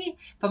smoothie,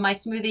 but my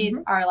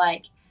smoothies are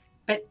like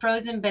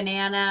frozen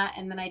banana,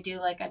 and then I do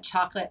like a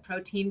chocolate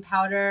protein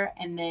powder,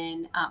 and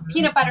then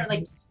peanut butter.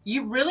 Like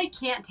you really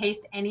can't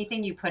taste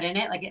anything you put in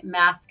it. Like it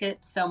masks it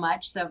so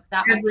much. So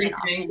that might be an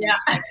option. Yeah.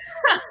 Like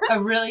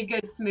a really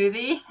good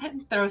smoothie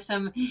and throw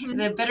some,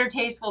 the bitter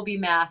taste will be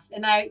masked.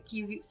 And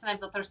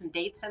sometimes I'll throw some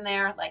dates in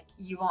there. Like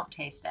you won't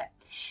taste it.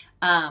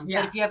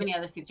 But if you have any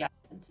other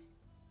suggestions.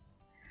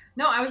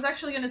 No, I was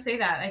actually going to say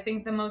that. I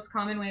think the most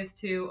common way is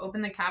to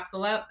open the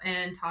capsule up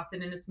and toss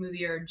it in a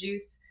smoothie or a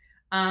juice.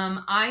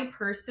 I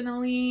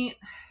personally,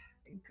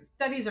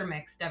 studies are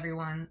mixed,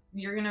 everyone.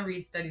 You're going to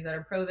read studies that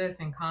are pro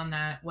this and con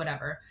that,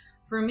 whatever.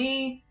 For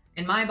me,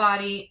 in my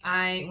body,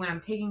 when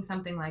I'm taking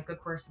something like a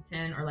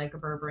quercetin or like a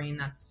berberine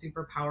that's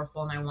super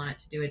powerful and I want it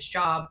to do its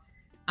job,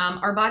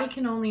 our body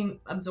can only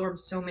absorb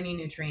so many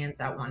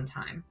nutrients at one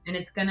time, and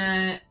it's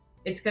gonna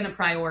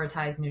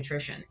prioritize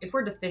nutrition. If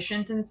we're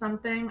deficient in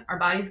something, our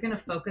body's gonna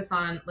focus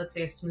on, let's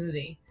say, a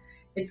smoothie.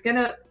 It's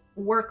gonna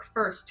work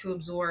first to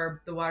absorb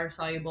the water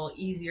soluble,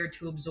 easier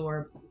to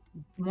absorb,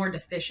 more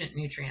deficient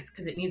nutrients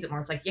because it needs it more.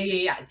 It's like,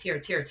 yeah, it's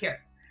here.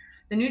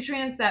 The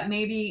nutrients that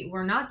maybe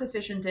we're not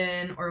deficient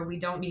in, or we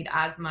don't need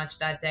as much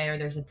that day, or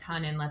there's a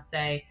ton in, let's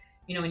say,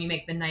 when you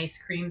make the nice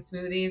cream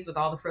smoothies with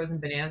all the frozen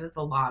bananas, it's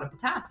a lot of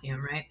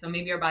potassium, right? So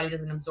maybe our body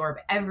doesn't absorb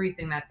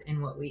everything that's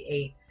in what we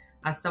ate.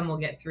 Some will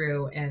get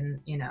through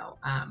and,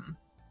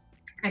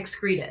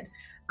 excreted.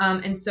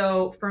 And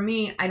so for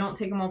me, I don't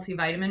take a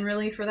multivitamin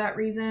really for that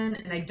reason.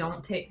 And I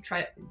don't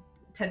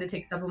tend to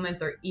take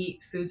supplements or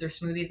eat foods or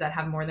smoothies that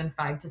have more than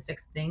 5 to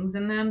 6 things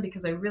in them,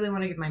 because I really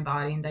want to give my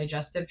body and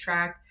digestive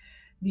tract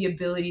the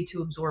ability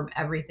to absorb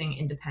everything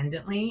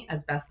independently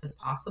as best as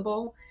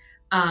possible.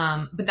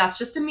 But that's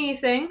just a me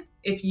thing.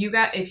 If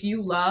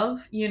you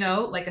love,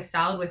 like a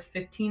salad with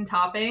 15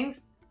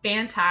 toppings,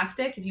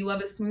 fantastic. If you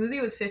love a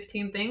smoothie with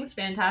 15 things,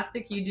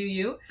 fantastic. You do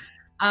you.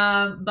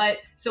 But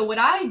so what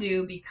I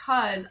do,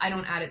 because I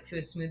don't add it to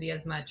a smoothie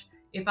as much,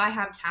 if I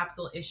have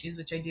capsule issues,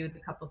 which I do with a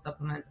couple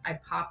supplements, I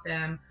pop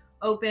them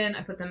open,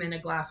 I put them in a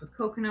glass with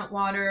coconut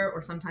water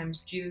or sometimes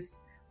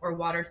juice or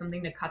water,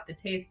 something to cut the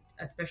taste,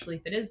 especially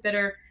if it is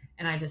bitter,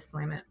 and I just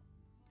slam it,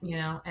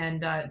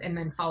 and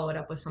then follow it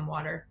up with some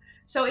water.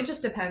 So it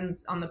just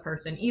depends on the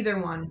person.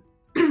 Either one,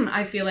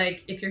 I feel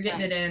like if you're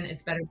getting it in,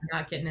 it's better than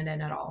not getting it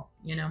in at all,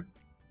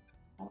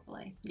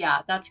 Totally.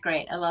 Yeah, that's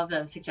great. I love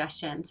those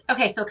suggestions.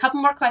 Okay, so a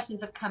couple more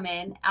questions have come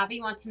in.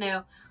 Abby wants to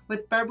know,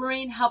 with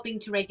berberine helping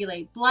to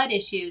regulate blood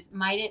issues,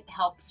 might it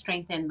help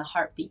strengthen the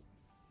heartbeat?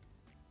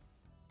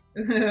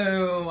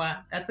 Ooh,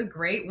 that's a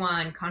great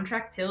one.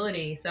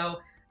 Contractility. So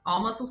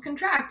all muscles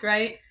contract,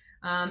 right?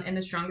 And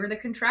the stronger the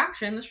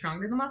contraction, the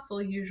stronger the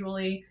muscle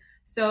usually.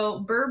 So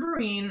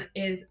berberine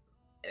is,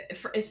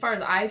 as far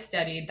as I've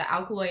studied, the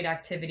alkaloid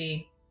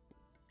activity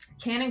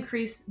can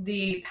increase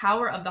the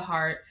power of the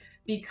heart,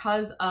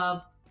 because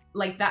of,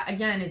 like, that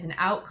again is an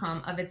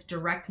outcome of its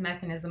direct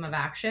mechanism of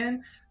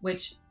action,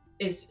 which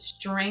is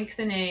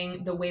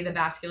strengthening the way the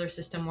vascular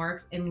system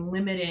works and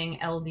limiting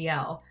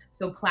LDL,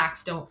 so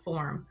plaques don't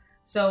form.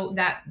 So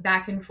that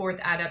back and forth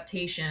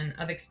adaptation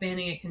of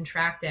expanding and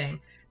contracting,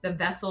 the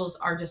vessels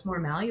are just more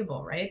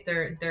malleable, right?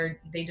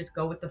 They just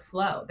go with the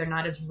flow. They're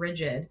not as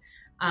rigid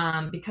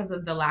because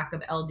of the lack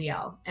of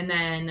LDL. And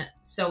then,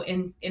 so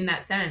in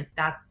that sense,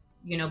 that's,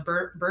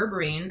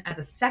 berberine as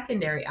a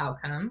secondary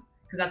outcome,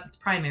 because that's its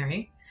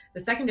primary. The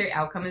secondary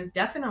outcome is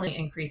definitely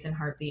increase in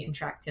heartbeat and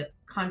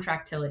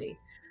contractility.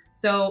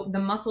 So the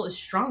muscle is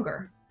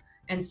stronger.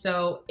 And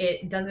so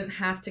it doesn't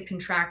have to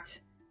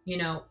contract,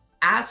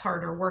 as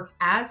hard or work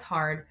as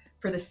hard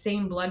for the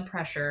same blood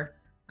pressure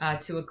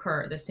to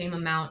occur, the same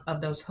amount of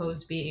those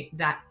hoses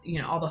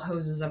all the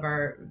hoses of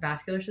our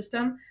vascular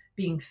system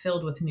being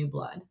filled with new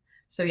blood.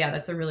 So yeah,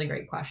 that's a really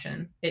great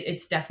question.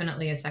 It's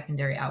definitely a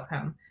secondary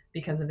outcome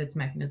because of its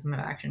mechanism of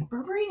action.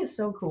 Berberine is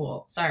so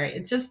cool. Sorry,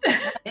 it's just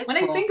when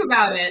cool. I think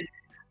about it,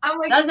 I'm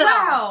like,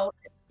 wow.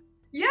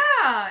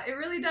 Yeah, it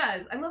really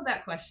does. I love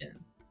that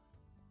question.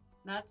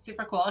 That's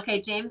super cool.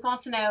 Okay, James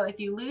wants to know, if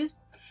you lose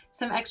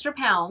some extra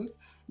pounds,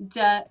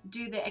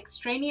 do the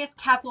extraneous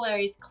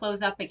capillaries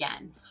close up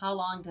again? How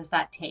long does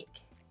that take?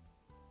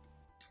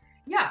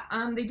 Yeah,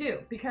 they do,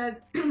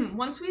 because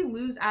once we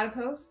lose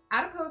adipose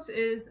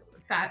is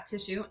fat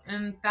tissue,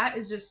 and fat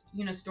is just,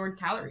 stored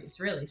calories,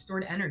 really,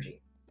 stored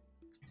energy.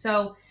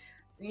 So,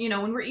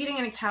 when we're eating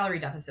in a calorie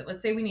deficit,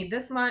 let's say we need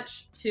this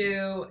much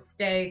to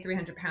stay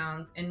 300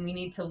 pounds, and we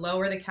need to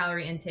lower the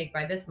calorie intake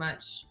by this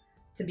much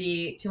to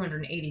be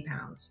 280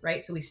 pounds,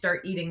 right? So we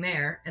start eating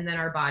there, and then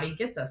our body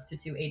gets us to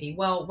 280.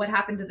 Well, what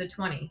happened to the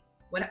 20?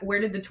 Where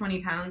did the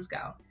 20 pounds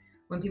go?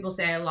 When people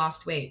say I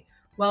lost weight,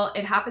 well,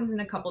 it happens in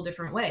a couple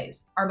different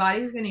ways. Our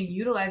body is going to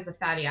utilize the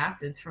fatty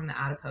acids from the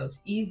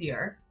adipose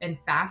easier and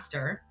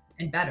faster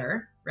and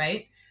better,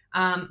 right?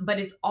 But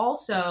it's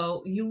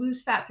also, you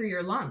lose fat through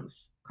your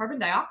lungs, carbon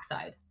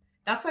dioxide.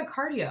 That's why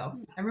cardio,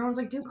 everyone's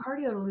like, do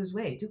cardio to lose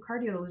weight, do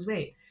cardio to lose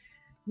weight.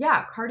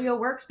 Yeah, cardio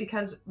works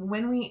because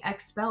when we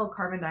expel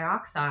carbon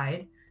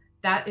dioxide,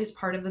 that is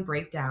part of the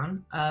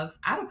breakdown of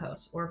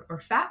adipose or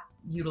fat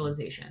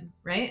utilization,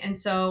 right? And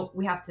so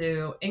we have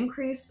to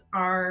increase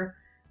our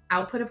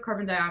output of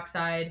carbon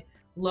dioxide,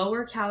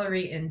 lower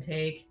calorie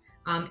intake,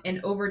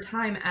 and over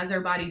time, as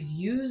our body's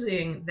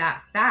using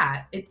that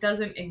fat, it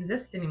doesn't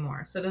exist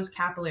anymore. So those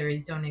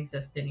capillaries don't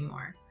exist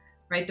anymore,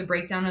 right? The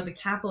breakdown of the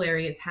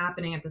capillary is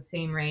happening at the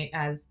same rate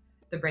as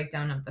the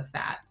breakdown of the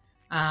fat.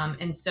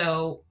 And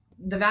so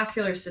the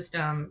vascular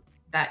system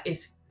that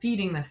is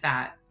feeding the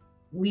fat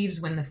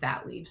leaves when the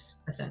fat leaves,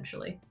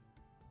 essentially.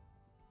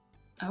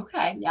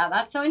 Okay. Yeah,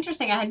 that's so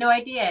interesting. I had no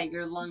idea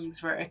your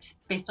lungs were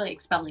basically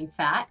expelling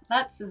fat.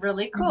 That's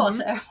really cool.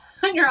 Mm-hmm. So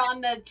when you're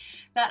on that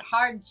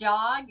hard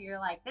jog, you're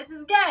like, this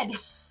is good.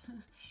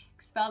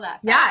 Expel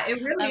that fat. Yeah,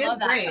 it really is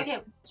great. Okay,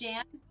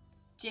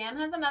 Jan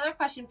has another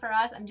question for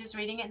us. I'm just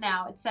reading it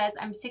now. It says,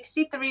 I'm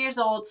 63 years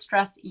old,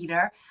 stress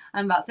eater.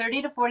 I'm about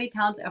 30 to 40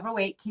 pounds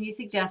overweight. Can you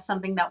suggest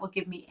something that will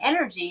give me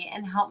energy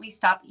and help me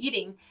stop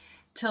eating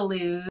to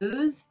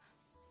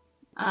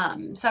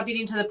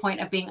the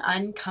point of being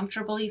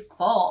uncomfortably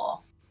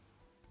full?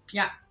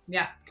 Yeah.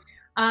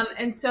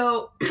 And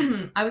so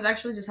I was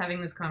actually just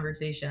having this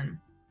conversation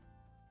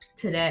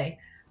today,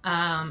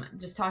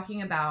 just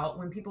talking about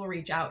when people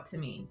reach out to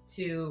me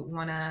to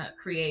want to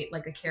create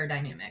like a care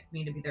dynamic,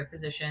 me to be their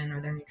physician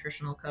or their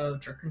nutritional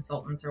coach or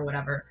consultant or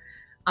whatever.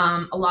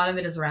 A lot of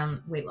it is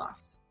around weight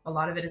loss. A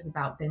lot of it is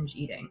about binge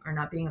eating or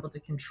not being able to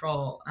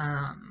control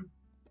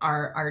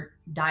our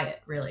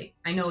diet, really.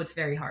 I know it's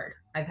very hard.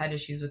 I've had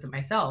issues with it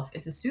myself.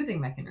 It's a soothing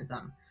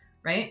mechanism,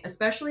 right?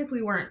 Especially if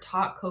we weren't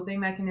taught coping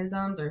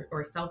mechanisms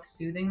or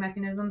self-soothing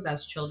mechanisms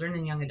as children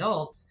and young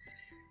adults.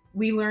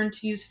 We learn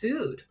to use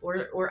food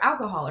or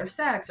alcohol or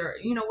sex or,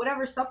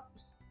 whatever,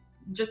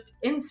 just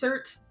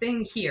insert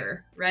thing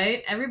here,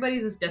 right?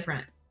 Everybody's is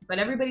different, but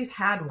everybody's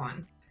had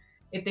one.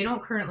 If they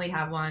don't currently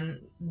have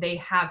one, they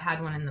have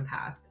had one in the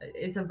past.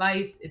 It's a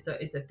vice. It's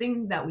a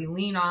thing that we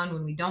lean on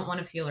when we don't want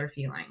to feel our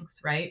feelings,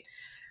 right?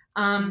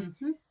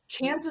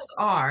 Chances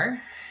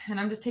are, and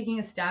I'm just taking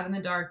a stab in the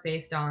dark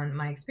based on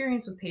my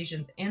experience with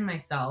patients and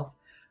myself,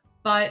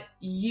 but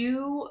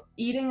you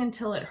eating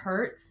until it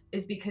hurts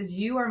is because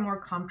you are more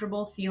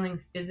comfortable feeling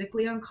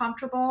physically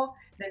uncomfortable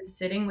than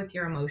sitting with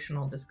your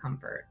emotional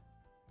discomfort.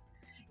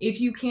 If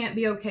you can't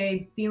be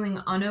okay feeling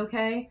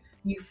unokay,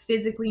 you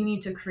physically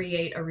need to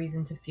create a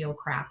reason to feel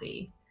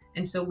crappy.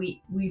 And so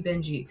we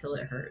binge eat till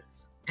it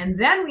hurts. And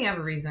then we have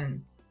a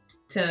reason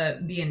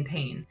to be in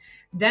pain.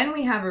 Then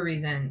we have a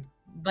reason,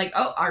 like,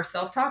 our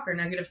self-talk or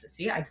negative,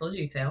 see, I told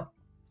you fail.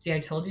 See, I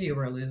told you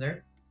were a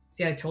loser.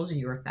 See, I told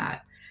you were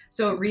fat.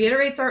 So it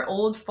reiterates our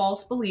old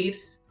false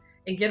beliefs.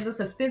 It gives us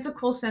a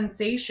physical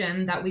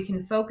sensation that we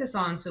can focus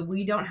on so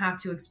we don't have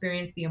to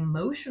experience the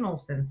emotional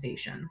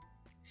sensation.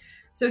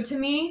 So to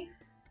me,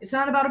 it's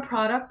not about a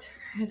product.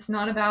 It's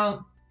not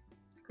about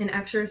an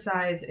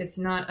exercise. It's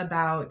not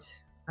about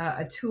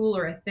a tool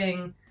or a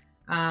thing.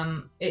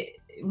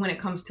 When it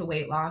comes to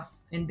weight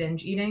loss and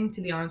binge eating,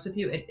 to be honest with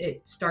you,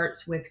 it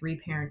starts with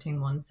reparenting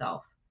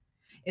oneself.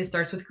 It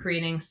starts with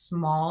creating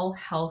small,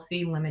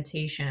 healthy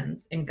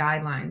limitations and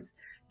guidelines.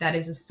 That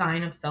is a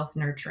sign of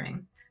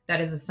self-nurturing.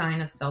 That is a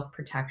sign of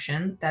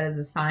self-protection. That is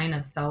a sign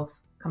of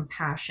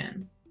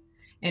self-compassion.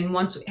 And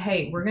once,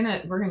 hey, we're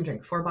gonna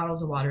drink 4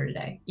 bottles of water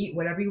today. Eat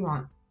whatever you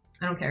want.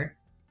 I don't care.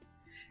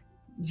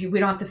 We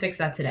don't have to fix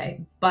that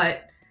today.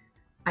 But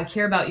I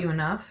care about you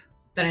enough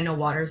that I know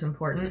water is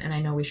important, and I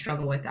know we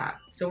struggle with that.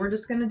 So we're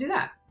just gonna do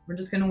that. We're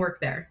just gonna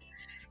work there.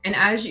 And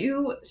as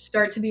you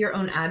start to be your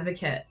own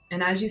advocate,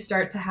 and as you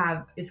start to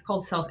have, it's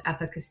called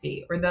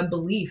self-efficacy, or the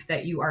belief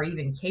that you are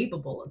even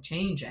capable of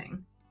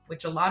changing,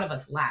 which a lot of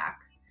us lack.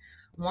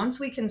 Once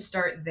we can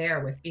start there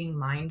with being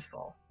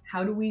mindful,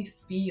 how do we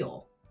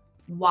feel?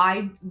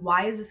 Why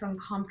is this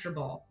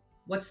uncomfortable?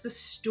 What's the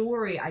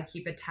story I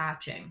keep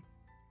attaching?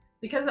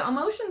 Because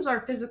emotions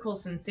are physical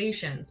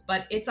sensations,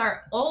 but it's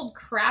our old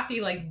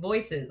crappy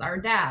voices, our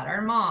dad,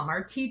 our mom,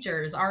 our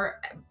teachers, our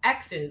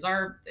exes,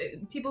 our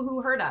people who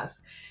hurt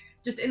us,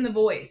 just in the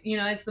voice.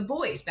 It's the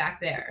voice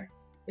back there.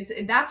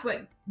 That's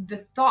what the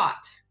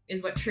thought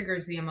is, what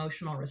triggers the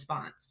emotional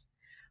response.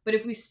 But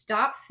if we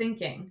stop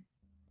thinking,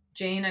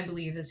 Jane, I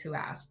believe, is who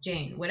asked.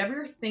 Jane, whatever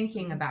you're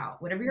thinking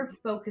about, whatever you're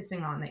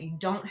focusing on that you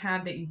don't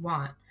have, that you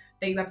want,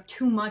 that you have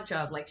too much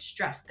of, like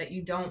stress that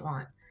you don't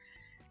want,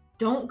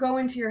 don't go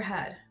into your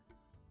head.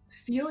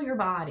 Feel your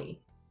body.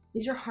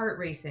 Is your heart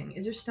racing?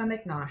 Is your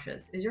stomach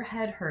nauseous? Is your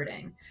head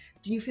hurting?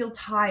 Do you feel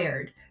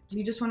tired? Do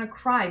you just want to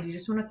cry? Do you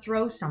just want to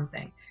throw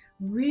something?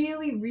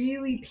 Really,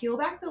 really peel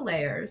back the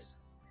layers.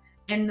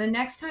 And the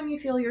next time you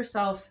feel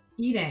yourself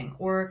eating,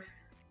 or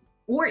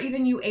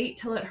even you ate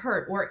till it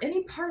hurt, or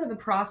any part of the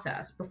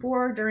process,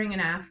 before, during,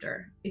 and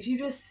after, if you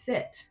just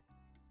sit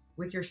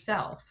with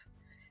yourself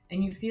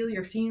and you feel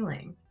your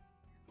feeling,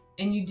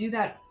 and you do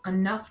that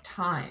enough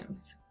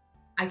times,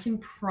 I can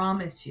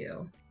promise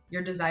you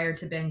your desire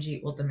to binge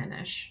eat will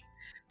diminish,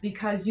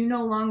 because you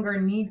no longer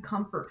need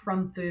comfort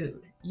from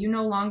food. You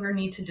no longer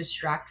need to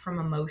distract from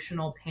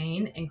emotional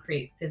pain and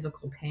create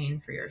physical pain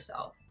for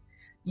yourself.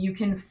 You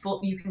can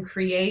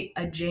create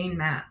a Jane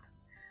map.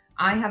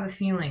 I have a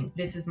feeling,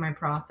 this is my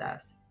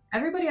process.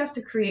 Everybody has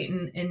to create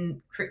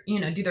and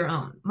do their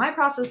own. My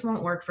process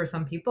won't work for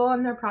some people,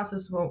 and their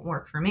process won't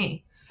work for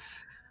me.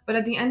 But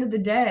at the end of the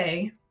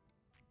day,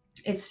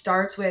 it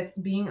starts with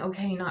being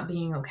okay, not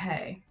being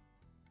okay.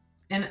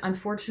 And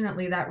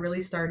unfortunately, that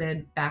really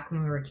started back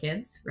when we were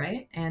kids,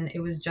 right? And it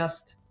was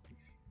just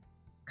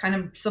kind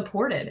of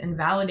supported and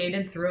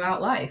validated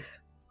throughout life,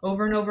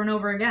 over and over and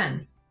over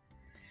again.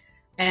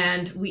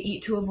 And we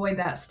eat to avoid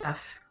that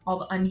stuff, all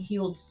the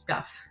unhealed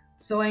stuff.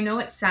 So I know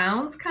it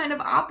sounds kind of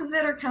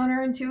opposite or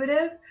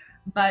counterintuitive,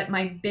 but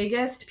my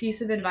biggest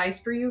piece of advice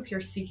for you, if you're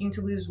seeking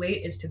to lose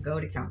weight, is to go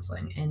to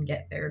counseling and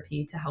get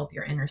therapy to help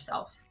your inner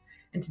self,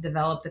 and to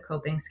develop the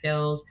coping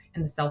skills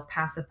and the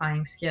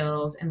self-pacifying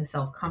skills and the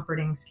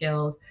self-comforting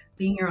skills,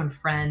 being your own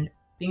friend,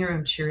 being your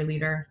own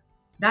cheerleader.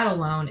 That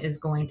alone is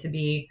going to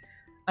be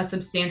a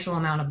substantial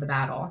amount of the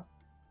battle.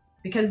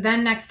 Because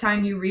then next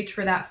time you reach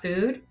for that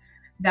food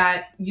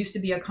that used to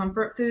be a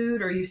comfort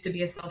food or used to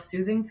be a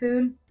self-soothing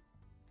food,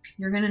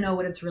 you're going to know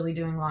what it's really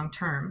doing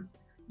long-term.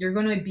 You're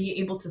going to be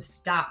able to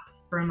stop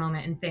for a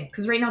moment and think,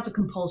 because right now it's a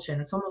compulsion.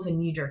 It's almost a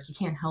knee-jerk. You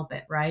can't help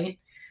it, right?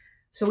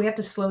 So we have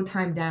to slow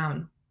time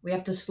down. We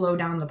have to slow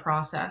down the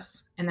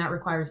process, and that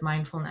requires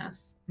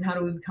mindfulness. And how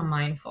do we become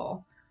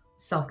mindful?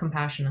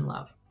 Self-compassion and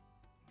love.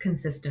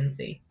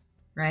 Consistency,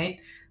 right?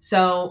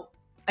 So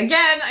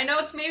again, I know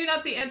it's maybe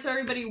not the answer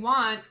everybody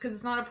wants, because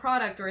it's not a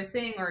product or a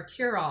thing or a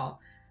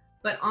cure-all,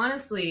 But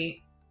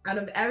honestly, out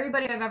of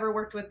everybody I've ever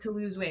worked with to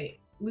lose weight,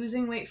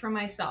 losing weight for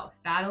myself,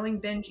 battling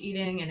binge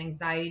eating and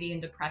anxiety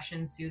and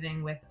depression,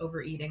 soothing with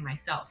overeating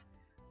myself,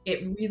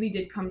 it really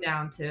did come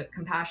down to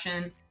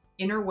compassion,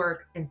 inner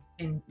work,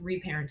 and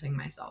reparenting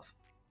myself.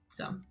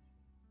 So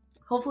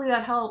hopefully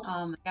that helps.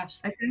 Oh my gosh.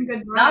 I send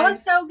good vibes. That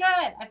was so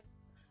good.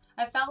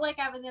 I felt like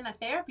I was in a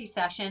therapy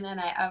session, and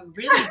I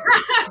really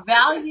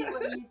value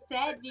what you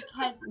said,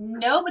 because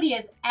nobody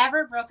has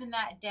ever broken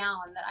that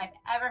down that I've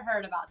ever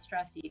heard about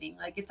stress eating.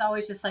 Like, it's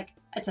always just like,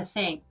 it's a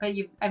thing, but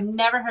I've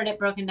never heard it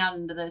broken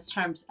down into those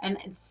terms. And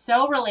it's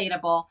so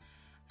relatable.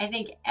 I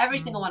think every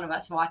single one of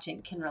us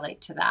watching can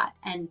relate to that.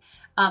 And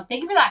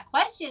thank you for that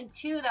question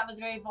too. That was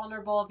very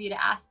vulnerable of you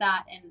to ask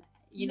that. And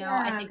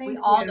I think we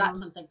all got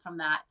something from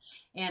that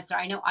answer.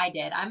 I know I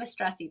did. I'm a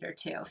stress eater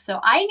too, so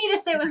I need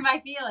to sit with my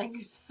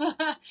feelings.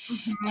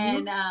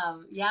 And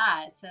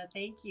so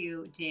thank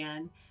you,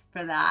 Jan,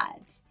 for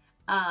that.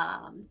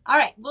 All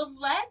right, well,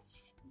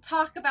 let's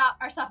talk about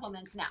our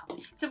supplements now.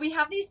 So we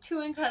have these two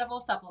incredible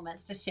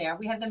supplements to share.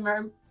 We have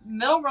the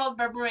Middle World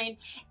Berberine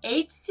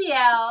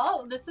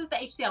HCL. This is the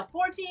HCL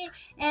Forte,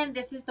 and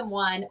this is the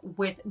one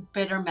with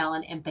bitter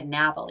melon and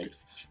banana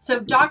leaf. So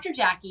Dr.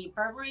 Jackie,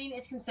 berberine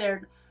is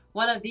considered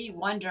one of the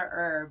wonder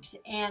herbs,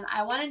 and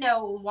I want to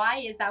know, why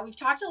is that? We've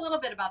talked a little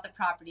bit about the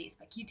properties,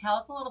 but can you tell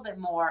us a little bit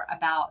more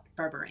about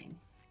berberine?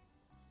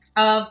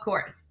 Of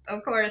course. I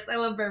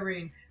love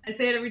berberine. I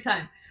say it every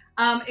time.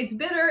 It's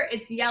bitter.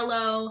 It's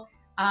yellow.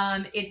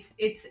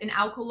 It's an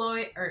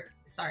alkaloid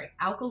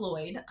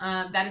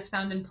that is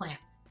found in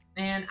plants.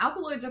 And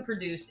alkaloids are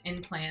produced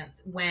in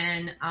plants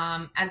when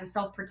as a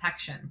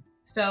self-protection.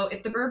 So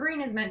if the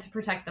berberine is meant to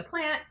protect the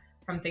plant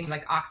from things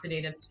like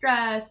oxidative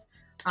stress,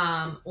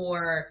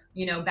 or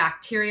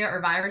bacteria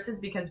or viruses,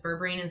 because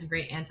berberine is a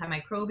great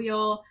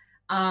antimicrobial,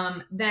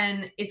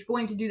 then it's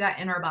going to do that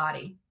in our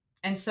body.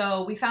 And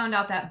so we found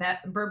out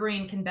that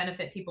berberine can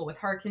benefit people with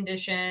heart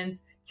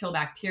conditions, kill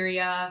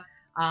bacteria,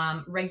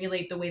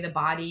 regulate the way the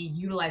body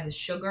utilizes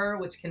sugar,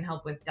 which can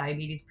help with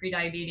diabetes,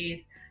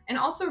 prediabetes, and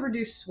also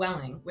reduce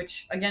swelling,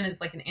 which again is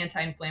like an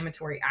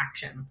anti-inflammatory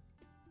action.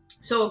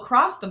 So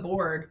across the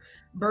board,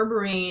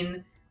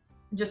 berberine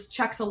just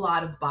checks a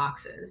lot of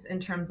boxes in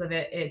terms of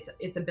its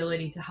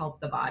ability to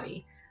help the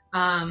body.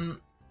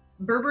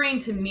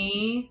 Berberine, to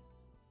me,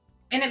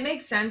 and it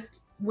makes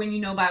sense when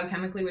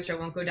biochemically, which I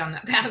won't go down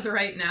that path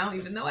right now,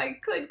 even though I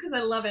could because I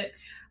love it.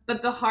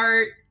 But the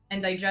heart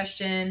and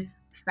digestion,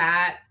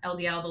 fats,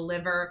 LDL, the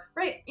liver,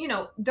 right?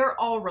 They're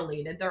all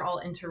related. They're all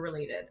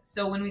interrelated.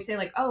 So when we say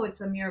like, oh,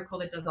 it's a miracle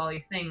that does all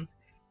these things,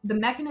 the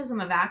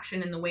mechanism of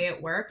action and the way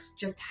it works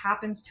just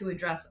happens to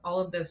address all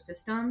of those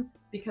systems,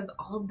 because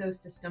all of those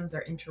systems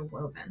are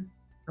interwoven.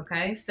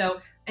 Okay. So,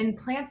 and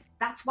plants,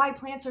 that's why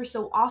plants are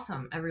so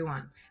awesome,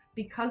 everyone,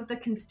 because the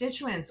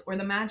constituents or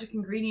the magic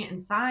ingredient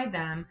inside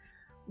them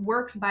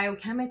works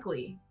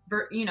biochemically,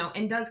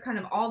 and does kind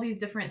of all these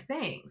different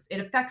things. It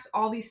affects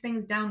all these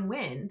things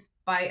downwind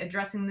by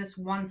addressing this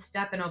one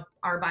step in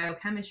our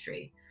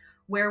biochemistry,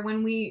 where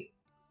when we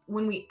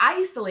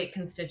isolate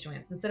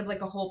constituents instead of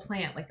like a whole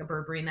plant, like a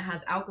berberine that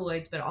has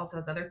alkaloids, but it also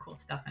has other cool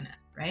stuff in it,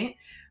 right?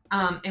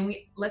 And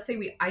let's say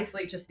we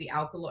isolate just the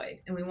alkaloid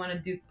and we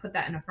want to put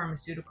that in a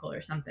pharmaceutical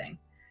or something.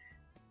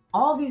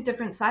 All these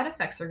different side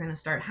effects are going to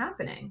start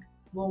happening.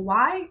 Well,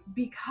 why?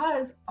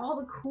 Because all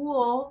the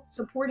cool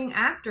supporting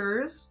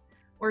actors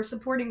or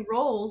supporting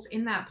roles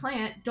in that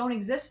plant don't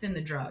exist in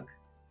the drug.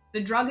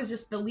 The drug is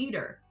just the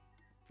leader,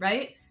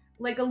 right?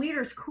 Like a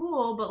leader's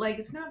cool, but like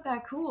it's not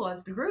that cool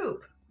as the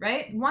group.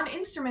 Right? One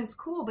instrument's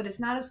cool, but it's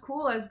not as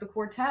cool as the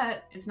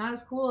quartet. It's not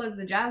as cool as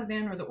the jazz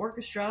band or the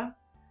orchestra,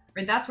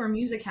 right? That's where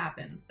music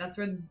happens. That's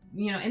where,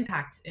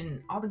 impact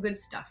and all the good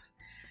stuff.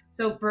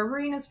 So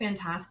berberine is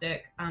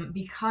fantastic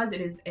because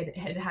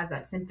it has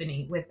that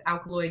symphony, with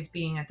alkaloids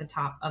being at the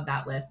top of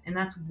that list. And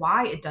that's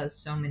why it does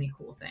so many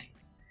cool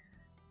things.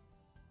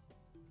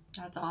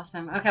 That's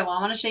awesome. Okay, well,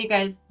 I want to show you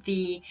guys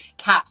the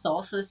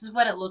capsule. So this is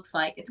what it looks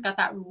like. It's got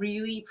that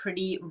really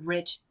pretty,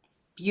 rich,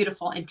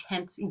 beautiful,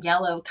 intense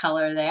yellow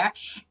color there.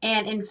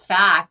 And in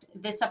fact,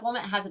 this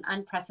supplement has an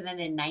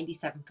unprecedented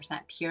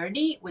 97%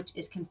 purity, which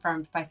is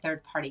confirmed by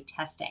third-party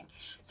testing.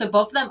 So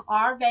both of them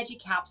are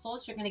veggie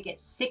capsules. You're going to get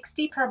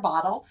 60 per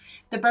bottle.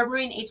 The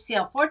berberine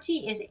HCL Forte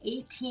is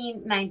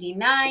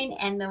 $18.99,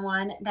 and the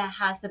one that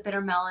has the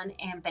bitter melon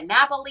and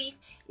banana leaf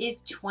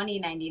is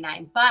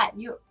 $20.99. But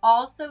you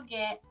also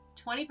get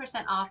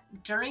 20% off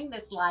during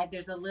this live.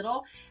 There's a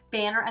little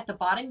banner at the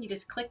bottom. You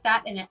just click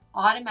that and it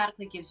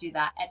automatically gives you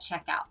that at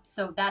checkout.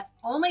 So that's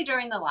only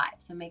during the live.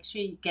 So make sure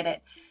you get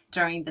it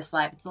during this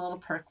live. It's a little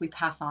perk we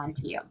pass on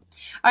to you.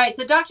 All right.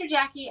 So Dr.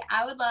 Jackie,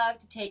 I would love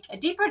to take a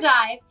deeper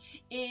dive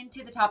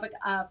into the topic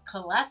of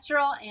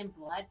cholesterol and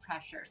blood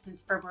pressure,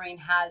 since berberine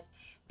has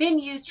been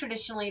used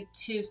traditionally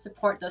to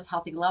support those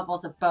healthy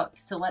levels of both.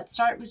 So let's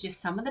start with just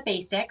some of the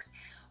basics.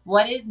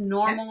 What is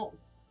normal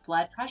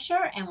blood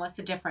pressure, and what's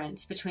the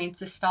difference between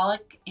systolic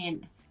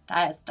and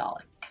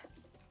diastolic?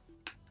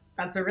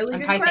 That's a really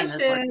good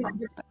question.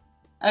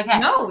 Okay.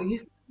 No, you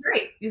said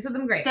great. You said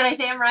them great. Did I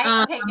say them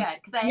right? Okay, good.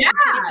 Because I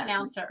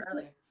pronounced it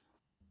earlier.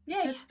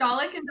 Yeah.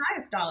 Systolic and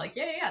diastolic.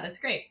 Yeah, that's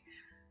great.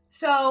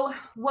 So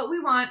what we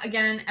want,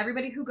 again,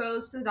 everybody who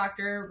goes to the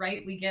doctor,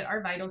 right, we get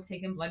our vitals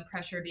taken, blood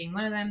pressure being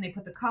one of them. They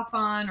put the cuff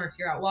on, or if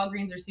you're at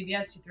Walgreens or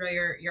CVS, you throw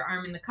your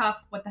arm in the cuff.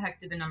 What the heck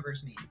do the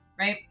numbers mean,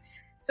 right?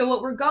 So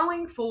what we're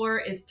going for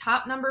is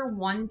top number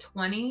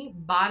 120,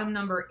 bottom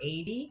number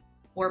 80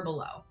 or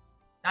below.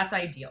 That's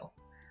ideal.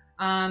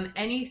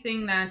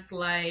 Anything that's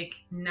like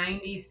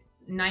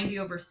 90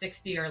 over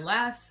 60 or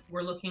less,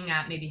 we're looking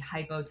at maybe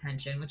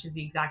hypotension, which is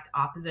the exact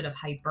opposite of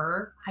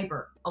hyper,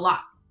 a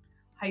lot.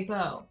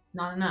 Hypo,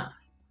 not enough.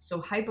 So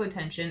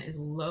hypotension is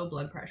low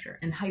blood pressure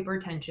and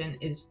hypertension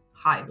is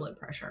high blood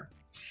pressure.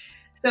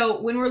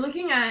 So when we're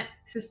looking at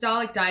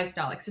systolic,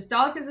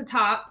 systolic is the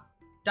top,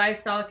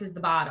 diastolic is the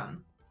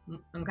bottom.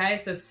 Okay,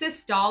 so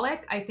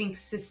systolic, I think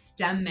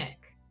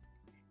systemic.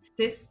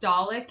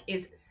 Systolic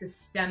is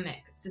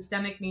systemic.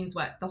 Systemic means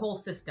what? The whole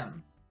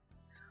system.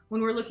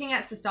 When we're looking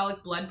at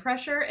systolic blood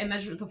pressure, it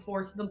measures the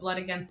force of the blood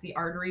against the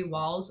artery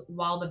walls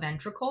while the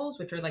ventricles,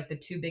 which are like the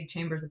two big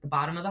chambers at the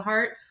bottom of the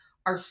heart,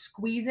 are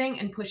squeezing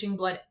and pushing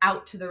blood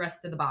out to the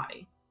rest of the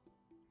body.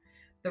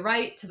 The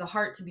right to the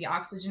heart to be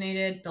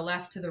oxygenated, the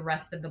left to the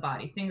rest of the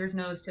body, fingers,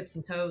 nose, tips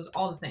and toes,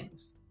 all the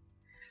things.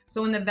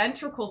 So when the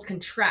ventricles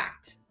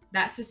contract,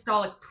 that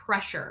systolic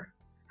pressure,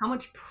 how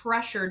much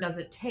pressure does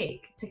it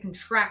take to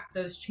contract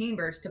those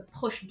chambers to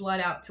push blood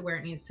out to where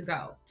it needs to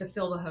go, to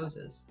fill the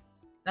hoses?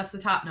 That's the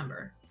top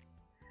number.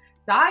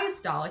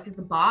 Diastolic is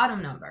the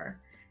bottom number,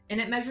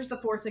 and it measures the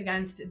force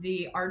against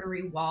the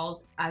artery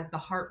walls as the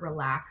heart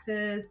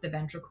relaxes, the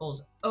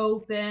ventricles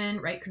open,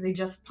 right? Because they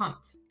just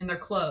pumped and they're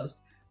closed.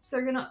 So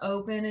they're going to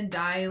open and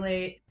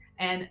dilate,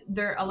 and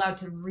they're allowed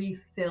to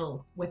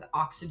refill with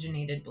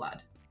oxygenated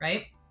blood,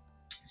 right?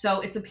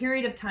 So it's a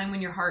period of time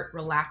when your heart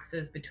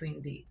relaxes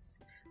between beats.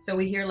 So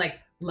we hear like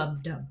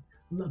lub dub,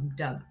 lub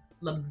dub,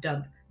 lub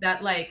dub.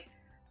 That like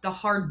the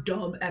hard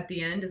dub at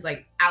the end is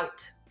like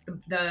out.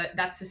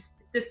 That's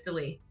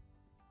systole,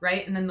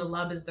 right? And then the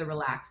lub is the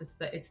relax.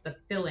 It's the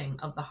filling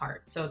of the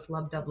heart. So it's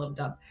lub dub, lub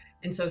dub.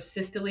 And so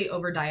systole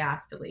over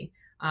diastole.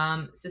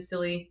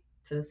 Systole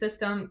to the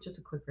system, just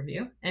a quick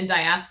review. And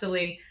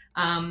diastole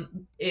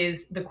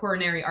is the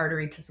coronary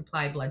artery to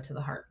supply blood to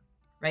the heart,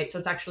 right? So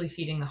it's actually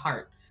feeding the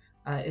heart,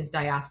 is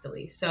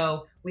diastole.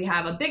 So we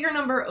have a bigger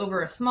number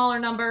over a smaller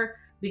number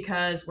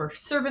because we're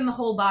serving the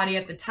whole body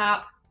at the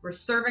top. We're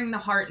serving the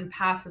heart and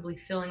passively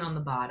filling on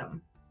the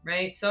bottom,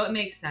 right? So it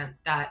makes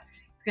sense that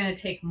it's going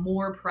to take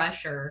more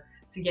pressure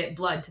to get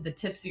blood to the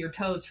tips of your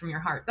toes from your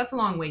heart. That's a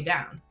long way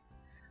down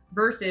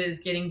versus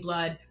getting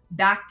blood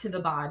back to the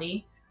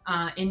body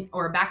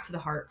or back to the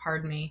heart,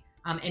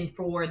 and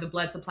for the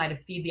blood supply to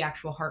feed the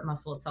actual heart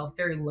muscle itself,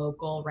 very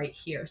local right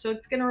here. So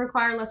it's going to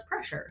require less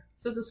pressure.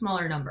 So it's a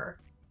smaller number,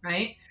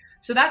 right?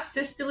 So that's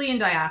systole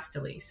and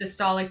diastole,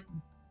 systolic,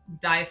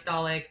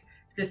 diastolic,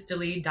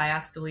 systole,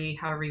 diastole,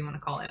 however you want to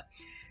call it.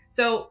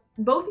 So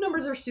both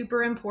numbers are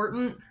super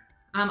important.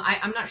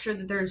 I'm not sure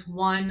that there's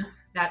one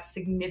that's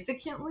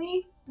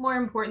significantly more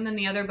important than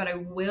the other, but I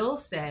will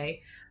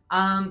say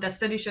that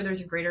studies show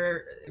there's a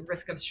greater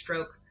risk of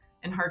stroke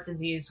and heart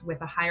disease with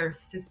a higher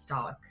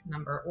systolic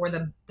number, or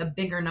the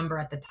bigger number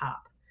at the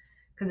top.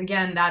 Because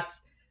again,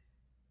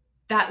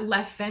 that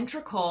left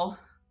ventricle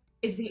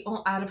is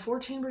out of 4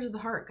 chambers of the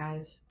heart,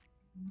 guys.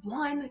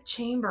 1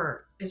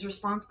 chamber is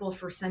responsible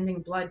for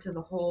sending blood to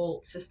the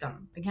whole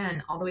system.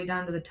 Again, all the way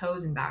down to the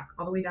toes and back,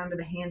 all the way down to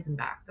the hands and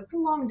back. That's a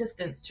long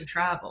distance to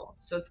travel.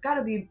 So it's got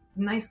to be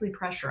nicely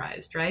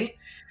pressurized, right?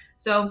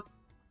 So,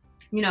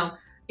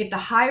 if the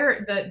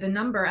higher the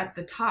number at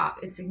the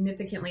top is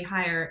significantly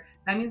higher,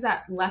 that means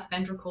that left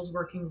ventricle is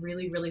working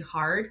really, really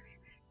hard.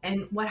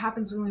 And what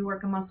happens when we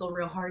work a muscle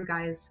real hard,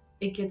 guys?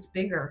 It gets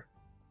bigger,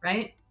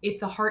 right? If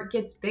the heart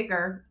gets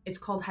bigger, it's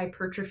called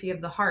hypertrophy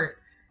of the heart.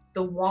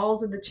 The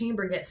walls of the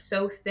chamber get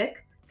so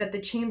thick that the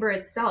chamber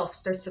itself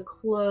starts to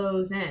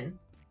close in,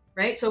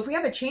 right? So if we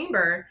have a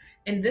chamber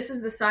and this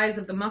is the size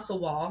of the muscle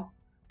wall,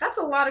 that's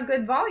a lot of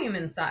good volume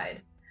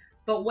inside.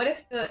 But what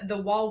if the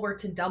wall were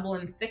to double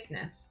in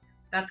thickness?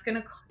 That's going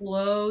to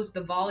close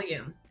the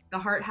volume. The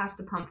heart has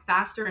to pump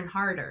faster and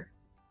harder.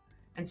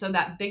 And so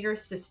that bigger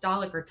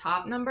systolic or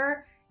top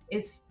number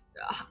is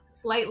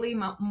slightly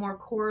more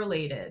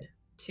correlated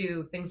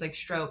to things like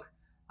stroke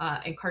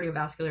and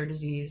cardiovascular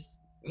disease,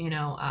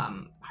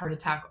 heart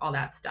attack, all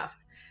that stuff.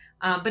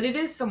 But it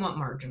is somewhat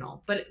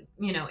marginal. But,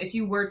 if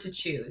you were to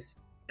choose,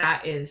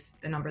 that is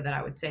the number that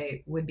I would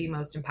say would be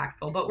most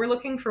impactful. But we're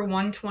looking for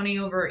 120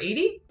 over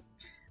 80.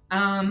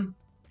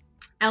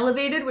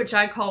 Elevated, which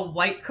I call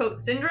white coat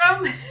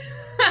syndrome.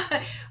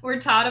 We're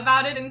taught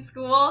about it in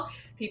school.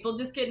 People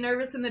just get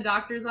nervous in the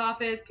doctor's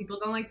office. People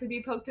don't like to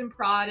be poked and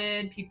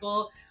prodded.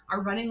 People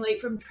are running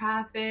late from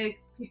traffic.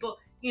 People,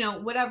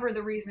 whatever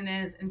the reason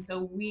is. And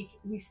so we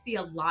see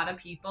a lot of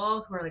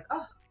people who are like,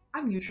 oh,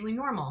 I'm usually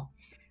normal.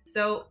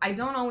 So I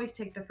don't always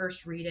take the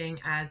first reading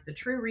as the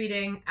true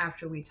reading.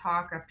 After we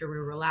talk, after we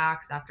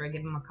relax, after I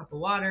give them a cup of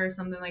water or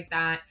something like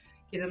that,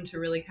 get them to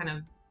really kind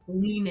of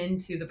lean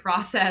into the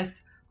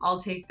process.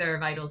 I'll take their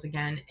vitals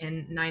again,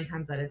 and 9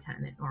 times out of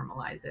 10 it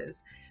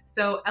normalizes.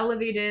 So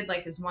elevated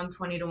like is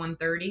 120 to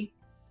 130,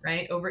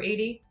 right? Over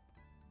 80.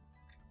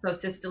 So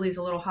systole is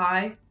a little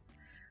high.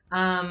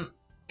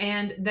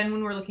 And then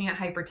when we're looking at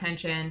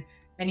hypertension,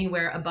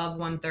 anywhere above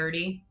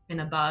 130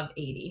 and above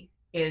 80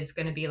 is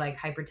going to be like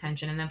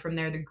hypertension. And then from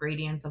there, the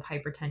gradients of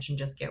hypertension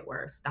just get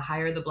worse. The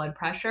higher the blood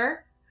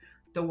pressure,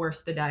 the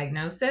worse the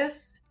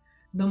diagnosis,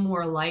 the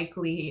more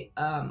likely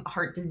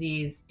heart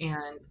disease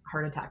and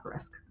heart attack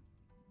risk.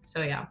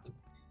 So yeah,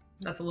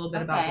 that's a little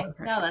bit about blood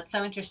pressure. No, that's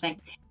so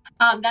interesting.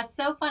 That's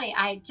so funny.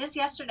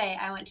 Yesterday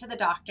I went to the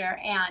doctor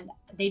and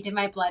they did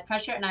my blood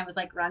pressure and I was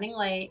like running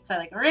late. So I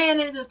like ran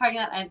into the parking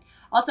lot. And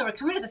also we're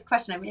coming to this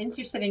question. I'm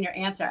interested in your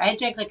answer. I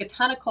drank like a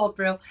ton of cold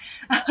brew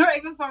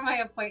right before my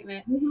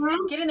appointment.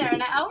 Get in there.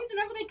 And I always,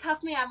 whenever they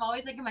cuff me, I'm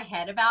always like in my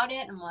head about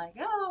it. I'm like,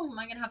 oh, am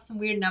I going to have some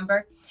weird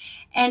number?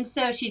 And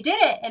so she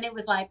did it and it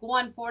was like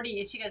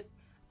 140. And she goes,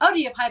 oh, do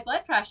you have high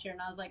blood pressure?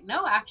 And I was like,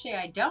 no, actually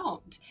I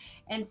don't.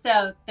 And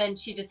so then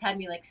she just had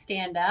me like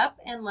stand up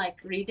and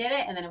like redid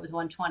it. And then it was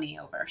 120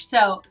 over.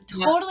 So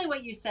totally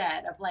what you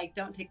said of like,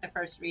 don't take the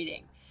first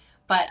reading.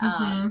 But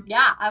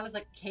yeah, I was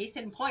like case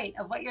in point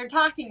of what you're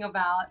talking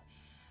about.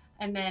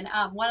 And then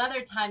one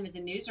other time as a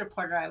news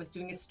reporter, I was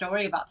doing a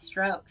story about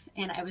strokes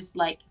and I was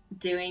like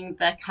doing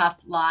the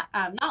cuff not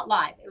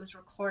live, it was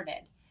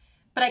recorded.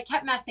 But I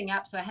kept messing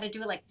up, so I had to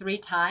do it like 3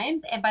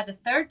 times. And by the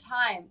 3rd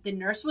time, the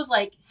nurse was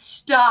like,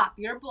 stop,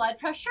 your blood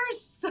pressure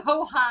is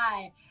so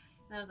high.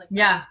 And I was like,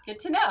 yeah, good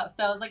to know.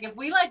 So I was like, if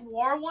we like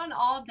wore one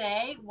all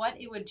day, what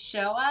it would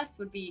show us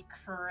would be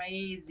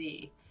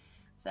crazy.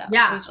 So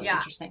yeah, it was really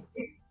interesting.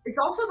 It's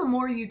also the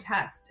more you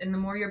test and the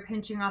more you're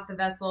pinching off the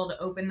vessel to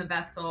open the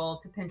vessel,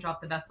 to pinch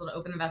off the vessel to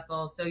open the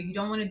vessel. So you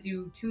don't want to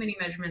do too many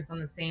measurements on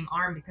the same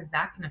arm because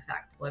that can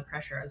affect blood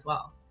pressure as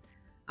well.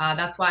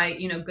 That's why,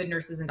 good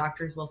nurses and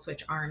doctors will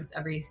switch arms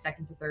every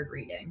 2nd to 3rd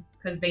reading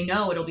because they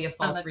know it'll be a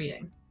false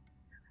reading.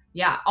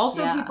 Yeah.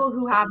 Also, people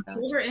who have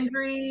shoulder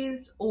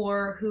injuries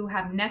or who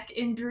have neck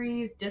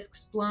injuries,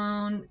 discs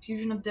blown,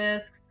 fusion of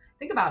discs.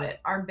 Think about it.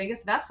 Our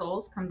biggest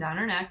vessels come down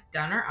our neck,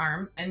 down our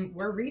arm, and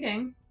we're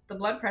reading the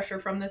blood pressure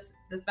from this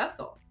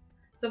vessel.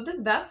 So if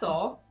this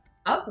vessel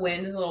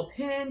upwind is a little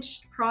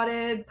pinched,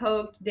 prodded,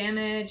 poked,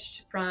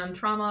 damaged from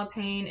trauma,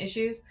 pain,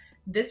 issues,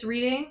 this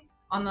reading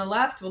on the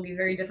left will be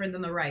very different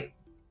than the right.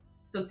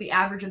 So it's the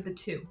average of the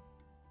two.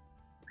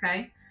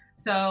 Okay.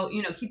 So,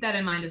 keep that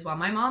in mind as well.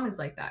 My mom is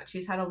like that.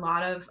 She's had a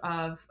lot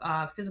of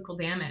physical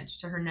damage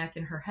to her neck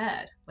and her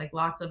head, like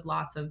lots of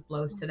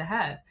blows to the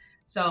head.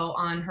 So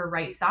on her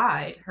right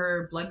side,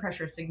 her blood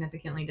pressure is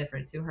significantly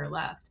different to her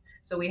left.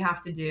 So we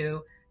have to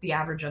do the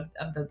average of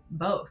the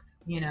both,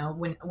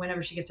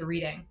 whenever she gets a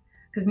reading,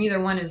 because neither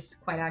one is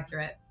quite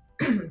accurate.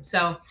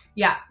 So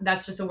yeah,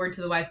 that's just a word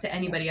to the wise to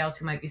anybody else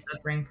who might be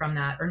suffering from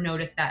that or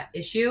notice that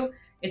issue.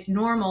 It's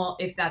normal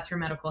if that's your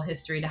medical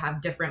history to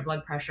have different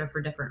blood pressure for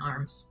different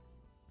arms.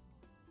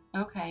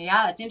 Okay,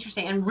 yeah, that's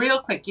interesting. And real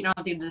quick, you don't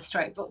have to do the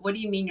story, but what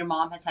do you mean your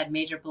mom has had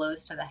major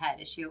blows to the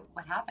head?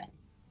 What happened?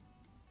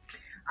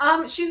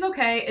 She's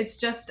okay. It's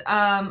just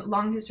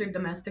long history of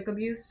domestic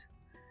abuse.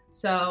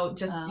 So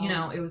just,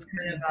 it was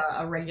kind of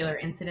a regular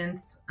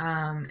incidence.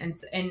 In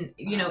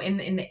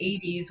the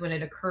 80s when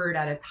it occurred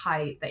at its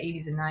height, the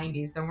 80s and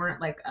 90s, there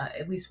weren't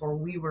at least where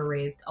we were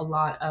raised, a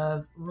lot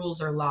of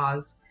rules or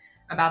laws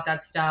about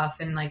that stuff.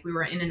 And we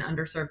were in an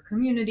underserved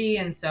community.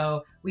 And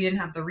so we didn't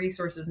have the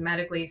resources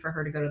medically for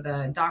her to go to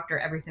the doctor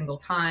every single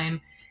time.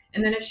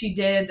 And then if she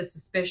did, the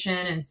suspicion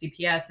and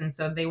CPS. And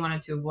so they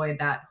wanted to avoid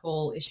that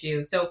whole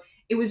issue. So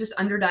it was just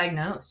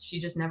underdiagnosed. She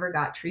just never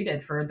got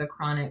treated for the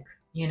chronic,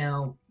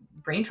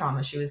 brain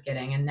trauma she was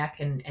getting and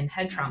neck and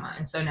head trauma.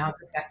 And so now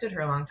it's affected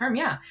her long term.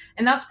 Yeah.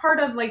 And that's part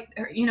of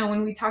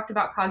when we talked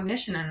about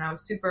cognition and I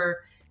was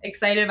super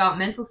excited about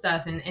mental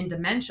stuff and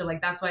dementia,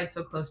 that's why it's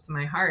so close to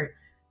my heart,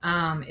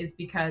 is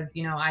because,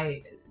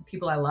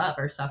 people I love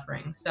are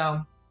suffering.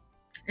 So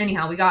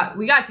anyhow, we got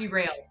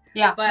derailed.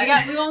 Yeah. But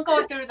we won't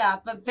go through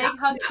that, but big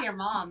hug to your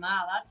mom.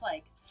 Wow.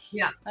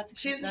 That's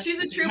she's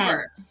a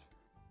trooper.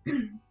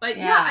 But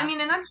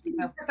and actually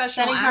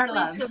professional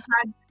athletes who have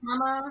had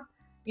trauma,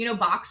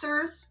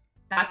 boxers,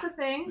 that's a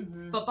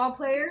thing. Football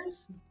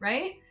players,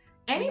 right?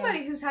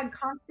 Anybody who's had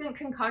constant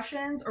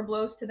concussions or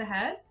blows to the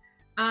head,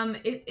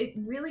 it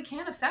really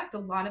can affect a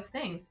lot of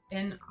things.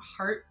 And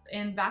heart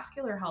and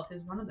vascular health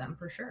is one of them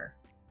for sure.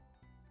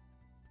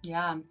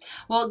 Yeah.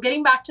 Well,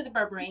 getting back to the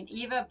berberine,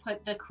 Eva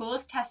put the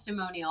coolest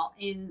testimonial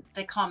in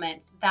the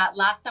comments that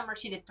last summer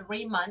she did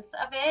 3 months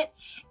of it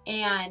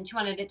and she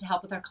wanted it to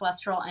help with her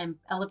cholesterol and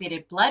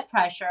elevated blood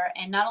pressure.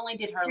 And not only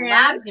did her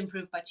labs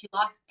improve, but she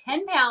lost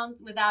 10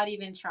 pounds without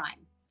even trying.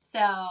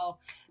 So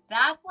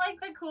that's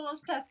the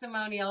coolest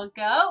testimonial.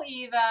 Go,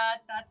 Eva.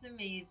 That's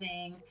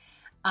amazing.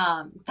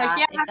 If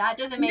that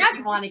doesn't make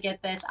you want to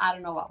get this, I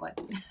don't know what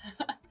would.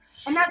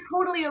 And that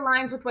totally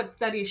aligns with what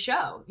studies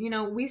show. We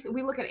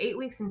look at 8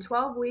 weeks and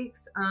 12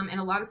 weeks, and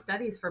a lot of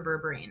studies for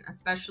berberine,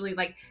 especially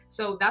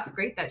so that's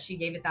great that she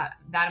gave it that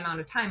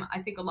amount of time.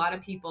 I think a lot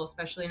of people,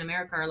 especially in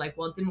America, are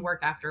well, it didn't work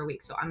after a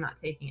week, so I'm not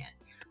taking it.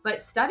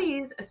 But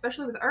studies,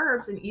 especially with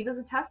herbs, and Eva's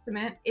a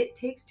testament, it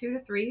takes 2 to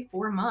 3,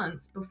 4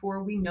 months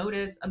before we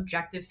notice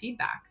objective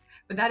feedback.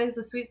 But that is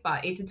the sweet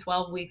spot. 8 to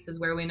 12 weeks is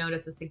where we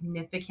notice a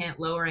significant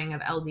lowering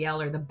of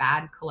LDL, or the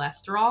bad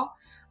cholesterol,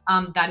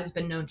 that has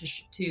been known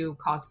to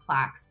cause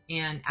plaques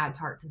and add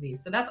to heart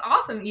disease. So that's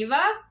awesome,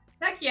 Eva.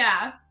 Heck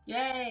yeah.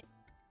 Yay.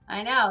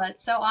 I know.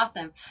 That's so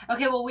awesome.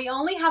 Okay. Well, we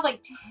only have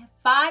like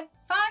 5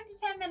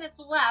 to 10 minutes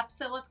left.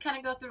 So let's kind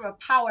of go through a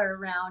power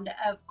round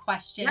of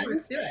questions. Yeah,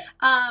 let's do it.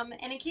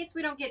 And in case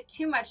we don't get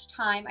too much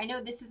time, I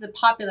know this is a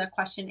popular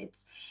question.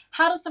 It's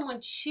how does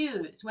someone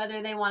choose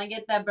whether they want to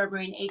get the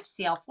berberine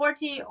HCl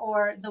 40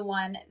 or the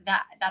one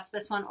that's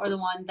this one, or the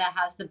one that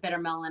has the bitter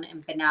melon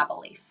and banaba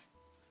leaf?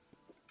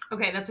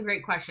 Okay, that's a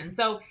great question.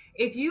 So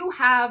if you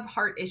have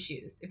heart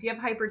issues, if you have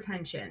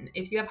hypertension,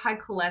 if you have high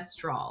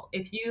cholesterol,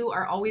 if you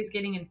are always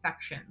getting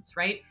infections,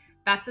 right?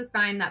 That's a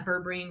sign that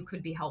berberine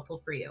could be helpful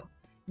for you.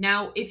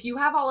 Now, if you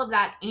have all of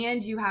that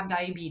and you have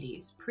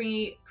diabetes,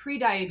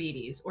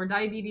 pre-diabetes or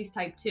diabetes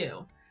type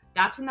 2,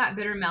 that's when that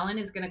bitter melon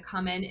is going to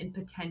come in and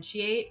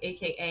potentiate,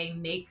 aka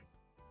make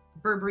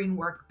berberine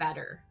work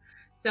better.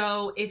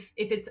 So if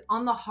it's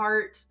on the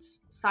heart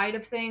side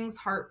of things,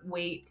 heart,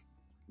 weight,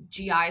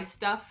 GI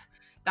stuff,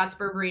 that's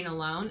berberine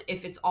alone.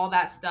 If it's all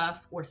that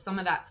stuff or some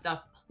of that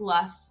stuff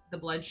plus the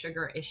blood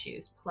sugar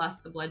issues,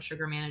 plus the blood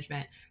sugar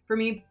management, for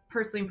me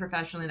personally and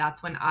professionally, that's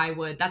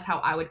how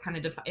I would kind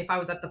of define, if I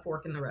was at the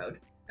fork in the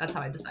road, that's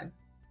how I decide.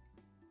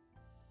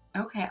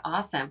 Okay,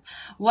 awesome.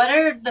 What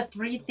are the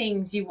 3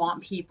 things you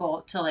want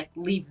people to like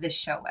leave this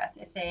show with?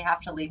 If they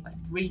have to leave with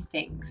 3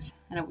 things.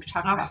 I know we've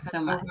talked about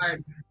so much.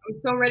 Hard. I'm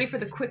so ready for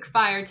the quick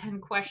fire 10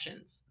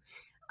 questions.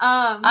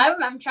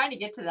 I'm trying to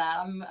get to that.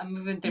 I'm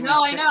moving through.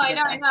 No, I know.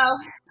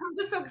 I'm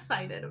just so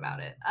excited about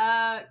it.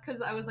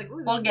 Because I was like,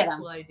 ooh, this is a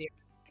cool idea.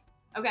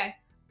 Okay,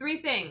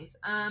 3 things.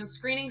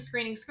 Screening,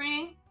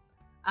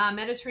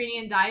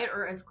 Mediterranean diet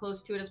or as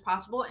close to it as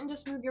possible, and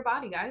just move your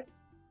body, guys.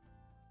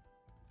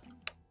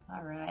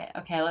 All right.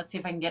 Okay, let's see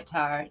if I can get to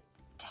our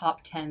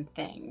top 10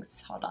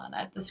 things. Hold on, I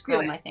have to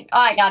scroll my thing. Oh,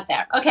 I got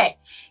there. Okay,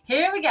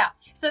 here we go.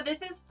 So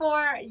this is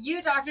for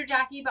you, Dr.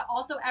 Jackie, but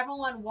also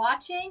everyone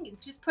watching.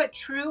 Just put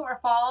true or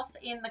false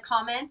in the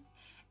comments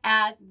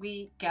as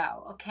we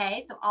go.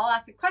 Okay, so I'll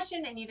ask a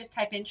question and you just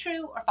type in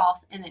true or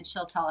false, and then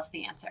she'll tell us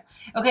the answer.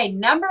 Okay,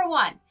 number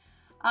 1.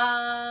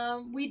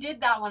 We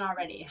did that one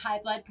already. High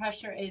blood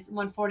pressure is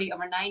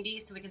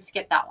 140/90, so we can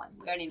skip that one.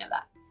 We already know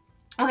that.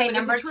 Okay, but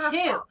number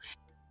 2.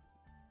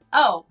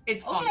 Oh,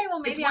 it's okay. False. Well,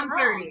 maybe I'm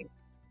wrong.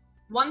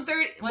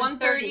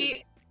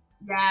 130.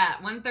 Yeah,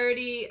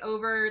 130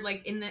 over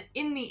like in the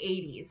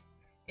 80s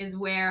is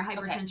where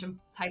hypertension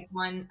type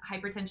 1,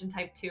 hypertension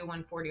type 2,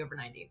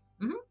 140/90.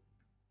 Mm-hmm.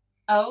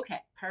 Oh, okay,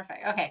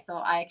 perfect. Okay, so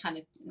I kind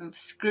of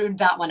screwed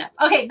that one up.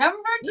 Okay,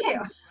 number 2.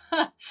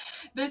 Yeah.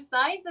 The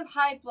signs of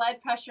high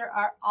blood pressure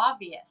are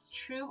obvious.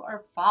 True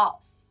or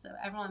false? So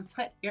everyone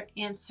put your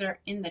answer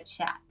in the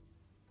chat.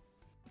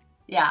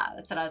 Yeah,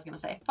 that's what I was going to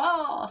say.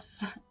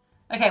 False.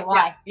 Okay,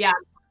 why? Yeah.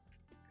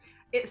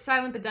 It's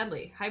silent but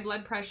deadly. High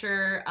blood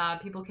pressure,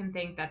 people can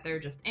think that they're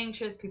just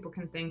anxious. People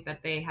can think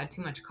that they had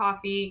too much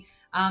coffee.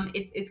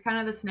 It's kind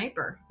of the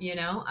sniper, you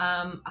know?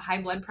 High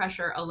blood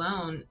pressure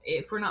alone,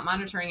 if we're not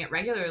monitoring it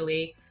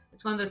regularly,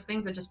 it's one of those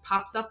things that just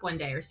pops up one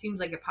day or seems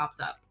like it pops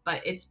up.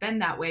 But it's been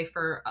that way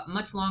for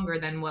much longer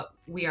than what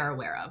we are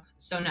aware of.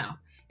 So no,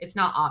 it's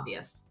not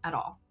obvious at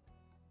all.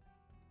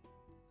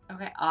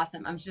 Okay,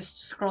 awesome. I'm just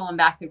scrolling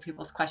back through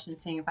people's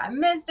questions, seeing if I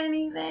missed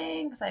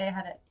anything because I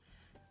had it.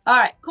 All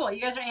right, cool.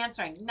 You guys are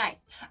answering.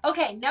 Nice.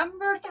 Okay,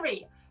 number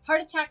 3.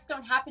 Heart attacks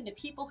don't happen to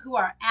people who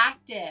are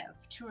active.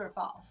 True or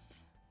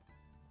false?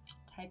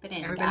 Type it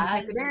in, guys.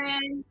 Type it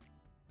in.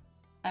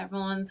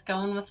 Everyone's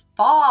going with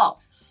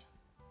false.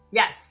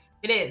 Yes,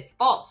 it is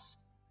false.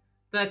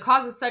 The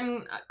cause of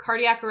sudden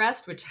cardiac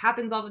arrest, which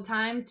happens all the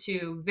time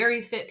to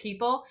very fit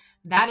people,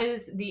 that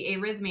is the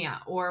arrhythmia,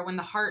 or when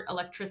the heart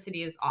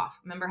electricity is off.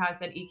 Remember how I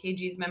said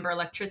EKGs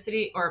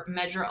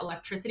measure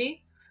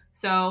electricity?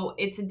 So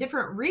it's a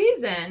different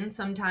reason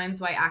sometimes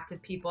why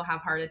active people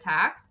have heart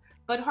attacks,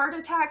 but heart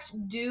attacks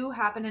do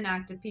happen in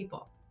active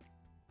people.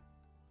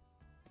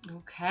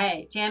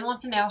 Okay. Jan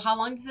wants to know, how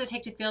long does it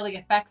take to feel the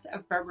effects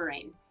of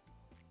berberine?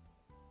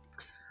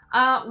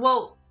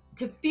 Well,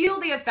 to feel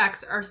the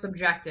effects are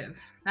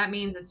subjective. That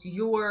means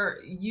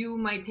you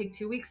might take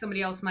 2 weeks,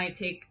 somebody else might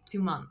take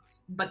 2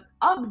 months. But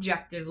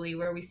objectively,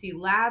 where we see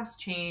labs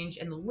change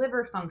and the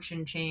liver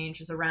function change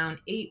is around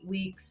 8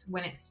 weeks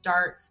when it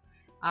starts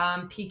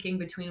peaking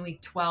between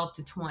week 12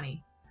 to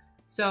 20.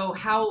 So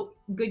how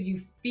good you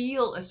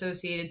feel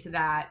associated to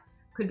that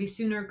could be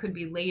sooner, could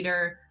be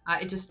later.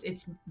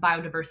 It's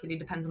biodiversity,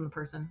 depends on the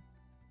person.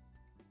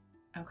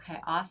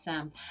 Okay,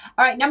 awesome.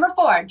 All right, number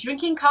 4,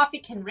 drinking coffee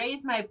can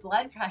raise my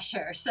blood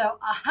pressure. So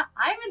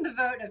I'm in the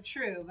vote of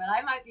true, but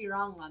I might be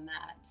wrong on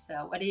that.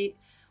 So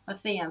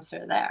what's the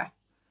answer there?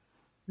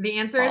 The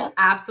answer is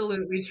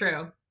absolutely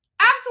true.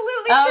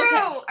 Absolutely true.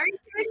 Okay. Are you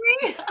kidding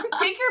me?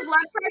 Take your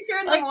blood pressure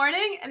in the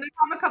morning and then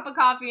have a cup of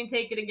coffee and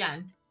take it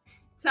again.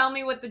 Tell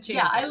me what the change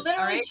Yeah, I is.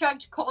 literally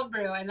chugged cold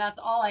brew, and that's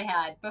all I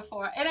had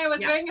before. And I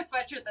was wearing a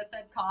sweatshirt that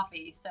said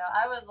coffee, so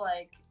I was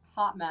like,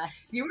 hot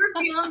mess. You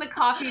were feeling the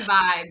coffee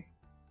vibes,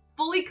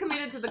 fully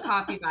committed to the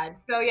coffee vibes.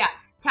 So yeah,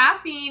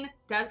 caffeine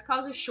does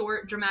cause a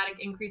short, dramatic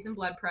increase in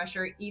blood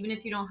pressure, even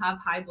if you don't have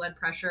high blood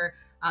pressure,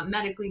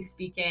 medically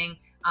speaking.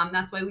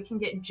 That's why we can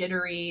get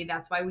jittery.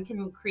 That's why we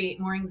can create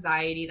more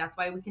anxiety. That's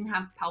why we can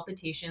have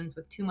palpitations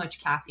with too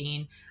much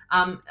caffeine.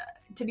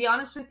 To be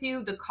honest with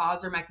you, the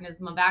cause or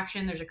mechanism of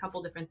action, there's a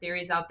couple different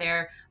theories out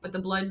there, but the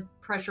blood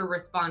pressure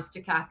response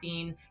to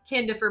caffeine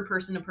can differ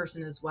person to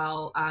person as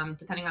well,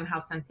 depending on how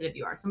sensitive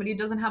you are. Somebody who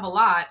doesn't have a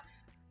lot,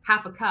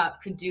 half a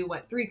cup could do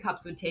what 3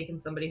 cups would take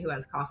in somebody who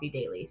has coffee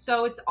daily.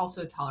 So it's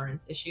also a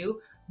tolerance issue.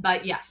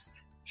 But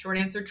yes, short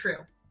answer, true.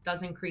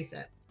 Does increase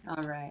it.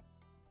 All right.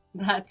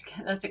 That's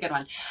a good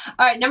one.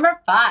 All right, number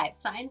 5.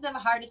 Signs of a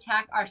heart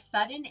attack are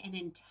sudden and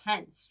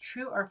intense.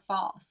 True or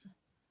false?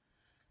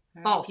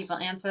 All false. Right, people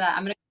answer that.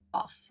 I'm going to go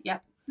false.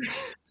 Yep.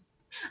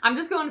 I'm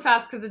just going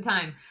fast because of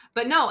time.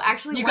 But no,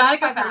 actually, you got to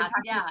go fast.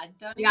 Yeah.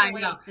 Don't even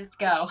wait. Just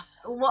go.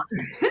 Well,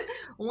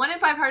 1 in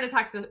 5 heart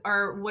attacks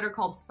are what are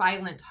called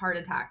silent heart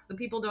attacks. The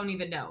people don't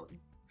even know.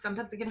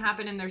 Sometimes it can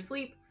happen in their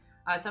sleep.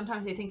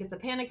 Sometimes they think it's a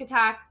panic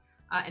attack,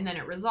 and then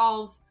it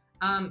resolves.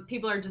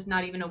 People are just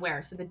not even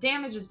aware. So the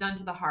damage is done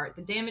to the heart.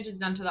 The damage is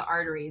done to the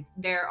arteries.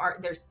 There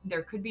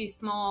could be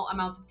small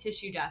amounts of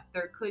tissue death.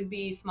 There could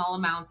be small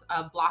amounts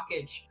of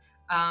blockage,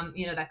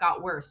 that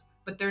got worse,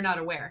 but they're not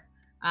aware.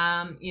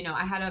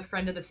 I had a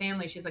friend of the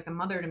family. She's like a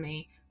mother to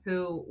me,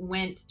 who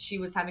she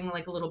was having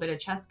like a little bit of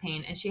chest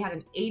pain, and she had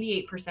an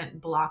 88%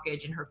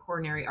 blockage in her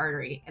coronary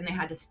artery, and they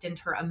had to stint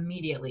her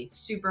immediately.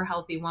 Super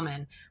healthy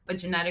woman, but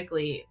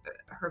genetically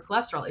her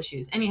cholesterol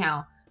issues.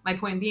 Anyhow, my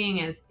point being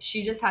is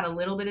she just had a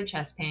little bit of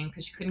chest pain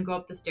because she couldn't go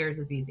up the stairs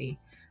as easy.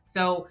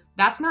 So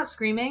that's not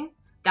screaming.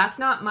 That's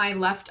not my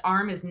left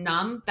arm is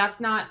numb.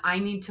 That's not I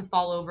need to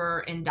fall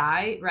over and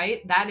die,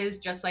 right? That is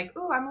just like,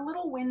 oh, I'm a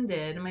little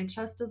winded and my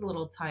chest is a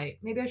little tight.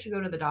 Maybe I should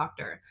go to the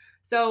doctor.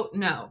 So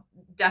no,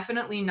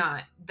 definitely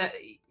not. That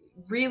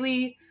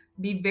really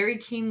be very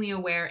keenly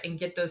aware and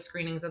get those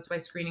screenings. That's why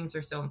screenings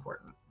are so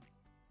important.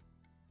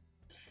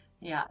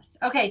 Yes.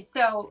 Okay,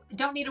 so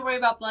don't need to worry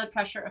about blood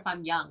pressure if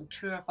I'm young.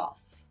 True or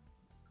false?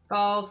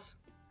 False.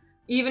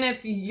 Even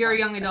if you're a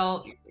young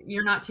adult,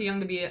 you're not too young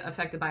to be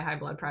affected by high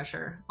blood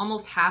pressure.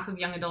 Almost half of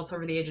young adults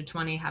over the age of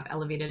 20 have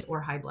elevated or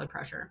high blood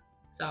pressure.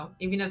 So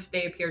even if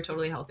they appear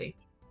totally healthy.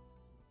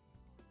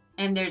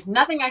 And there's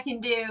nothing I can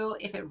do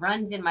if it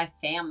runs in my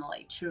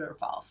family. True or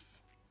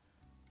false?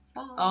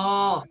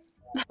 False.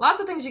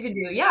 Lots of things you could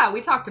do. Yeah, we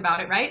talked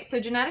about it, right? So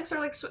genetics are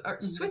like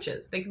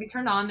switches. They can be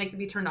turned on, they can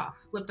be turned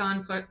off, flipped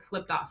on,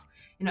 flipped off.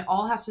 And it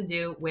all has to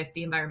do with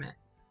the environment.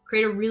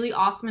 Create a really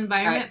awesome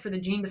environment for the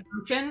gene to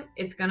function.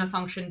 It's going to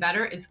function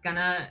better. It's going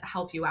to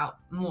help you out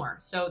more.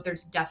 So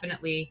there's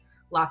definitely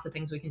lots of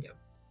things we can do.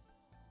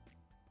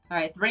 All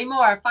right, 3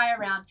 more. Fire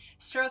round.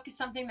 Stroke is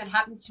something that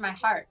happens to my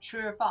heart.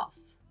 True or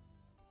false?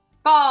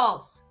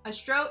 False. A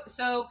stroke.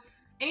 So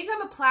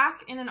anytime a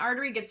plaque in an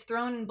artery gets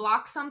thrown and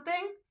blocks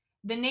something,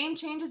 the name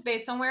changes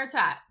based on where it's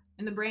at.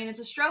 In the brain, it's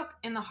a stroke.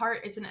 In the heart,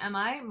 it's an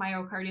MI,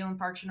 myocardial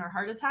infarction or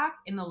heart attack.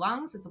 In the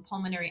lungs, it's a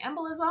pulmonary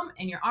embolism.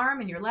 In your arm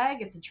and your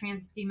leg, it's a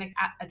transischemic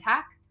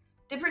attack.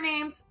 Different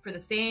names for the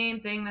same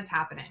thing that's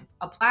happening.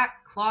 A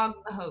plaque clogged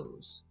the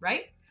hose,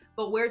 right?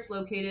 But where it's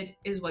located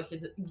is what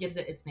gives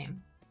it its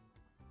name.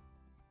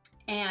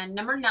 And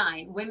number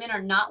 9, women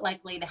are not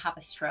likely to have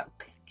a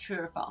stroke. True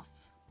or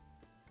false?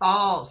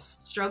 False.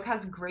 Stroke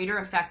has greater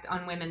effect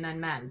on women than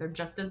men. They're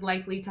just as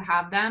likely to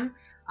have them,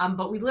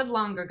 but we live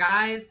longer,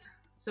 guys.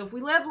 So if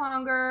we live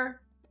longer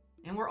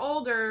and we're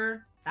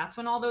older, that's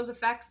when all those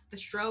effects, the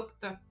stroke,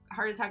 the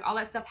heart attack, all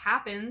that stuff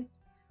happens.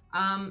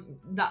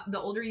 The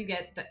older you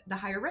get, the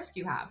higher risk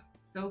you have.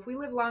 So if we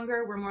live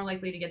longer, we're more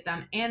likely to get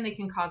them, and they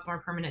can cause more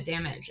permanent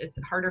damage. It's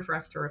harder for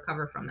us to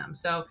recover from them.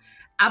 So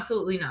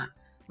absolutely not.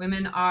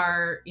 Women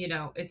are,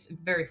 it's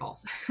very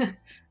false. All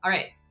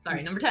right.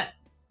 Sorry. Number 10.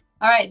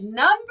 All right.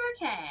 Number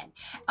 10.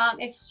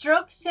 If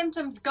stroke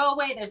symptoms go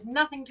away, there's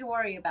nothing to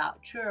worry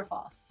about. True or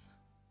false?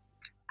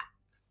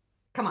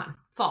 Come on,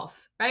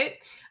 false, right?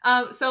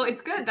 So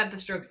it's good that the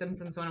stroke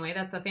symptoms went away.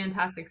 That's a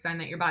fantastic sign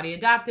that your body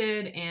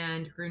adapted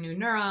and grew new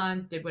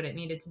neurons, did what it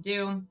needed to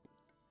do.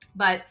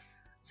 But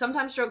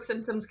sometimes stroke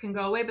symptoms can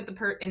go away, but the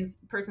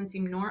person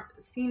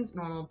seems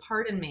normal,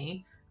 pardon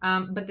me,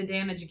 but the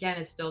damage, again,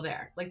 is still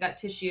there. Like that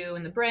tissue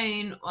in the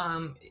brain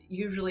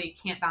usually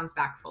can't bounce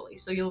back fully.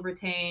 So you'll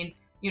retain,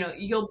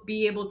 you'll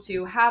be able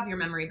to have your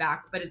memory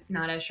back, but it's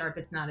not as sharp,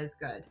 it's not as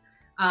good.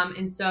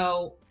 And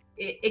so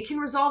it can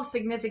resolve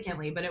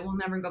significantly, but it will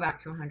never go back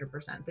to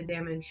 100%. The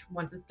damage,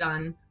 once it's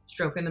done,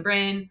 stroke in the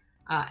brain,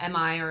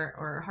 MI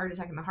or heart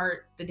attack in the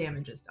heart, the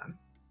damage is done.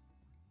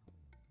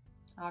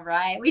 All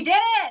right. We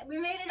did it. We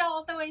made it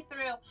all the way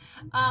through.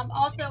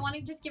 Also, I want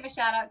to just give a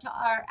shout out to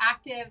our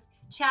active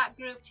chat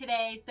group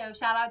today. So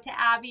shout out to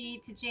Abby,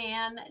 to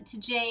Jan, to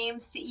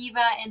James, to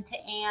Eva, and to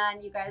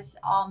Anne. You guys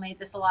all made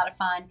this a lot of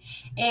fun.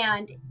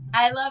 And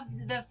I love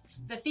the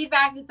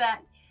feedback is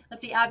that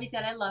Let's see, Abby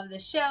said, I love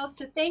this show.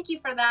 So thank you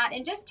for that.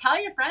 And just tell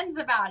your friends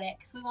about it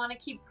because we want to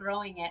keep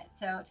growing it.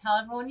 So tell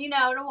everyone you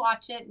know to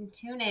watch it and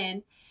tune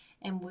in.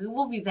 And we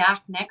will be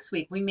back next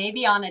week. We may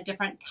be on a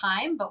different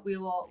time, but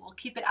we'll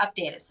keep it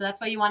updated. So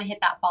that's why you want to hit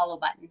that follow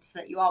button so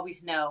that you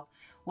always know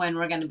when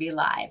we're going to be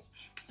live.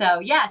 So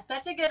yeah,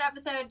 such a good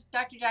episode.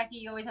 Dr. Jackie,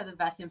 you always have the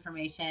best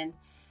information.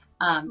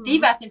 The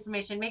best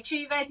information. Make sure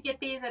you guys get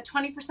these at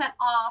 20%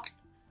 off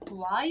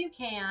while you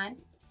can.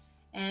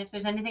 And if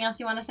there's anything else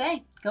you want to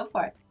say, go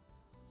for it.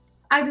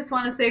 I just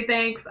want to say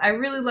thanks. I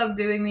really love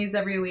doing these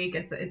every week.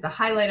 It's a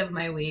highlight of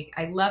my week.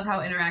 I love how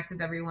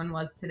interactive everyone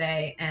was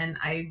today. And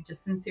I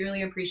just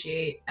sincerely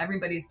appreciate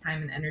everybody's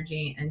time and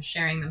energy and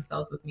sharing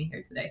themselves with me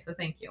here today. So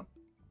thank you.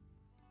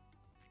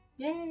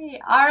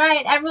 Yay. All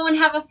right, everyone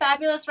have a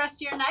fabulous rest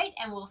of your night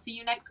and we'll see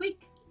you next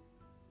week.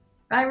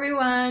 Bye,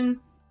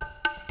 everyone.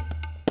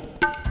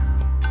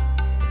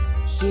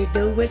 Hear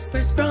the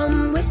whispers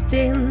from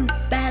within,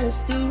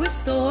 balance to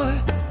restore,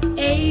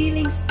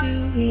 ailings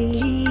to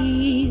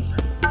relieve.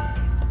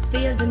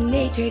 Feel the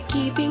nature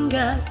keeping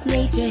us,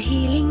 nature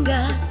healing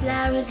us.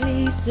 Flowers,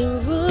 leaves,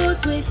 and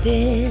roots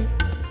within.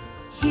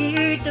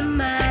 Hear the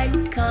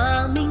mind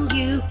calming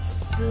you,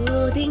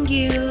 soothing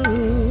you.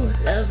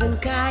 Love and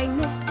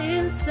kindness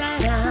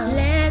inside out.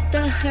 Let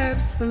the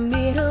herbs from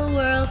Middle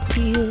World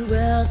heal.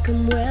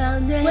 Welcome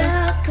wellness,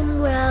 welcome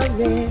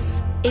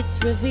wellness.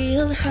 It's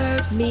revealed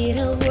herbs,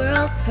 Middle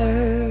World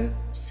Herb.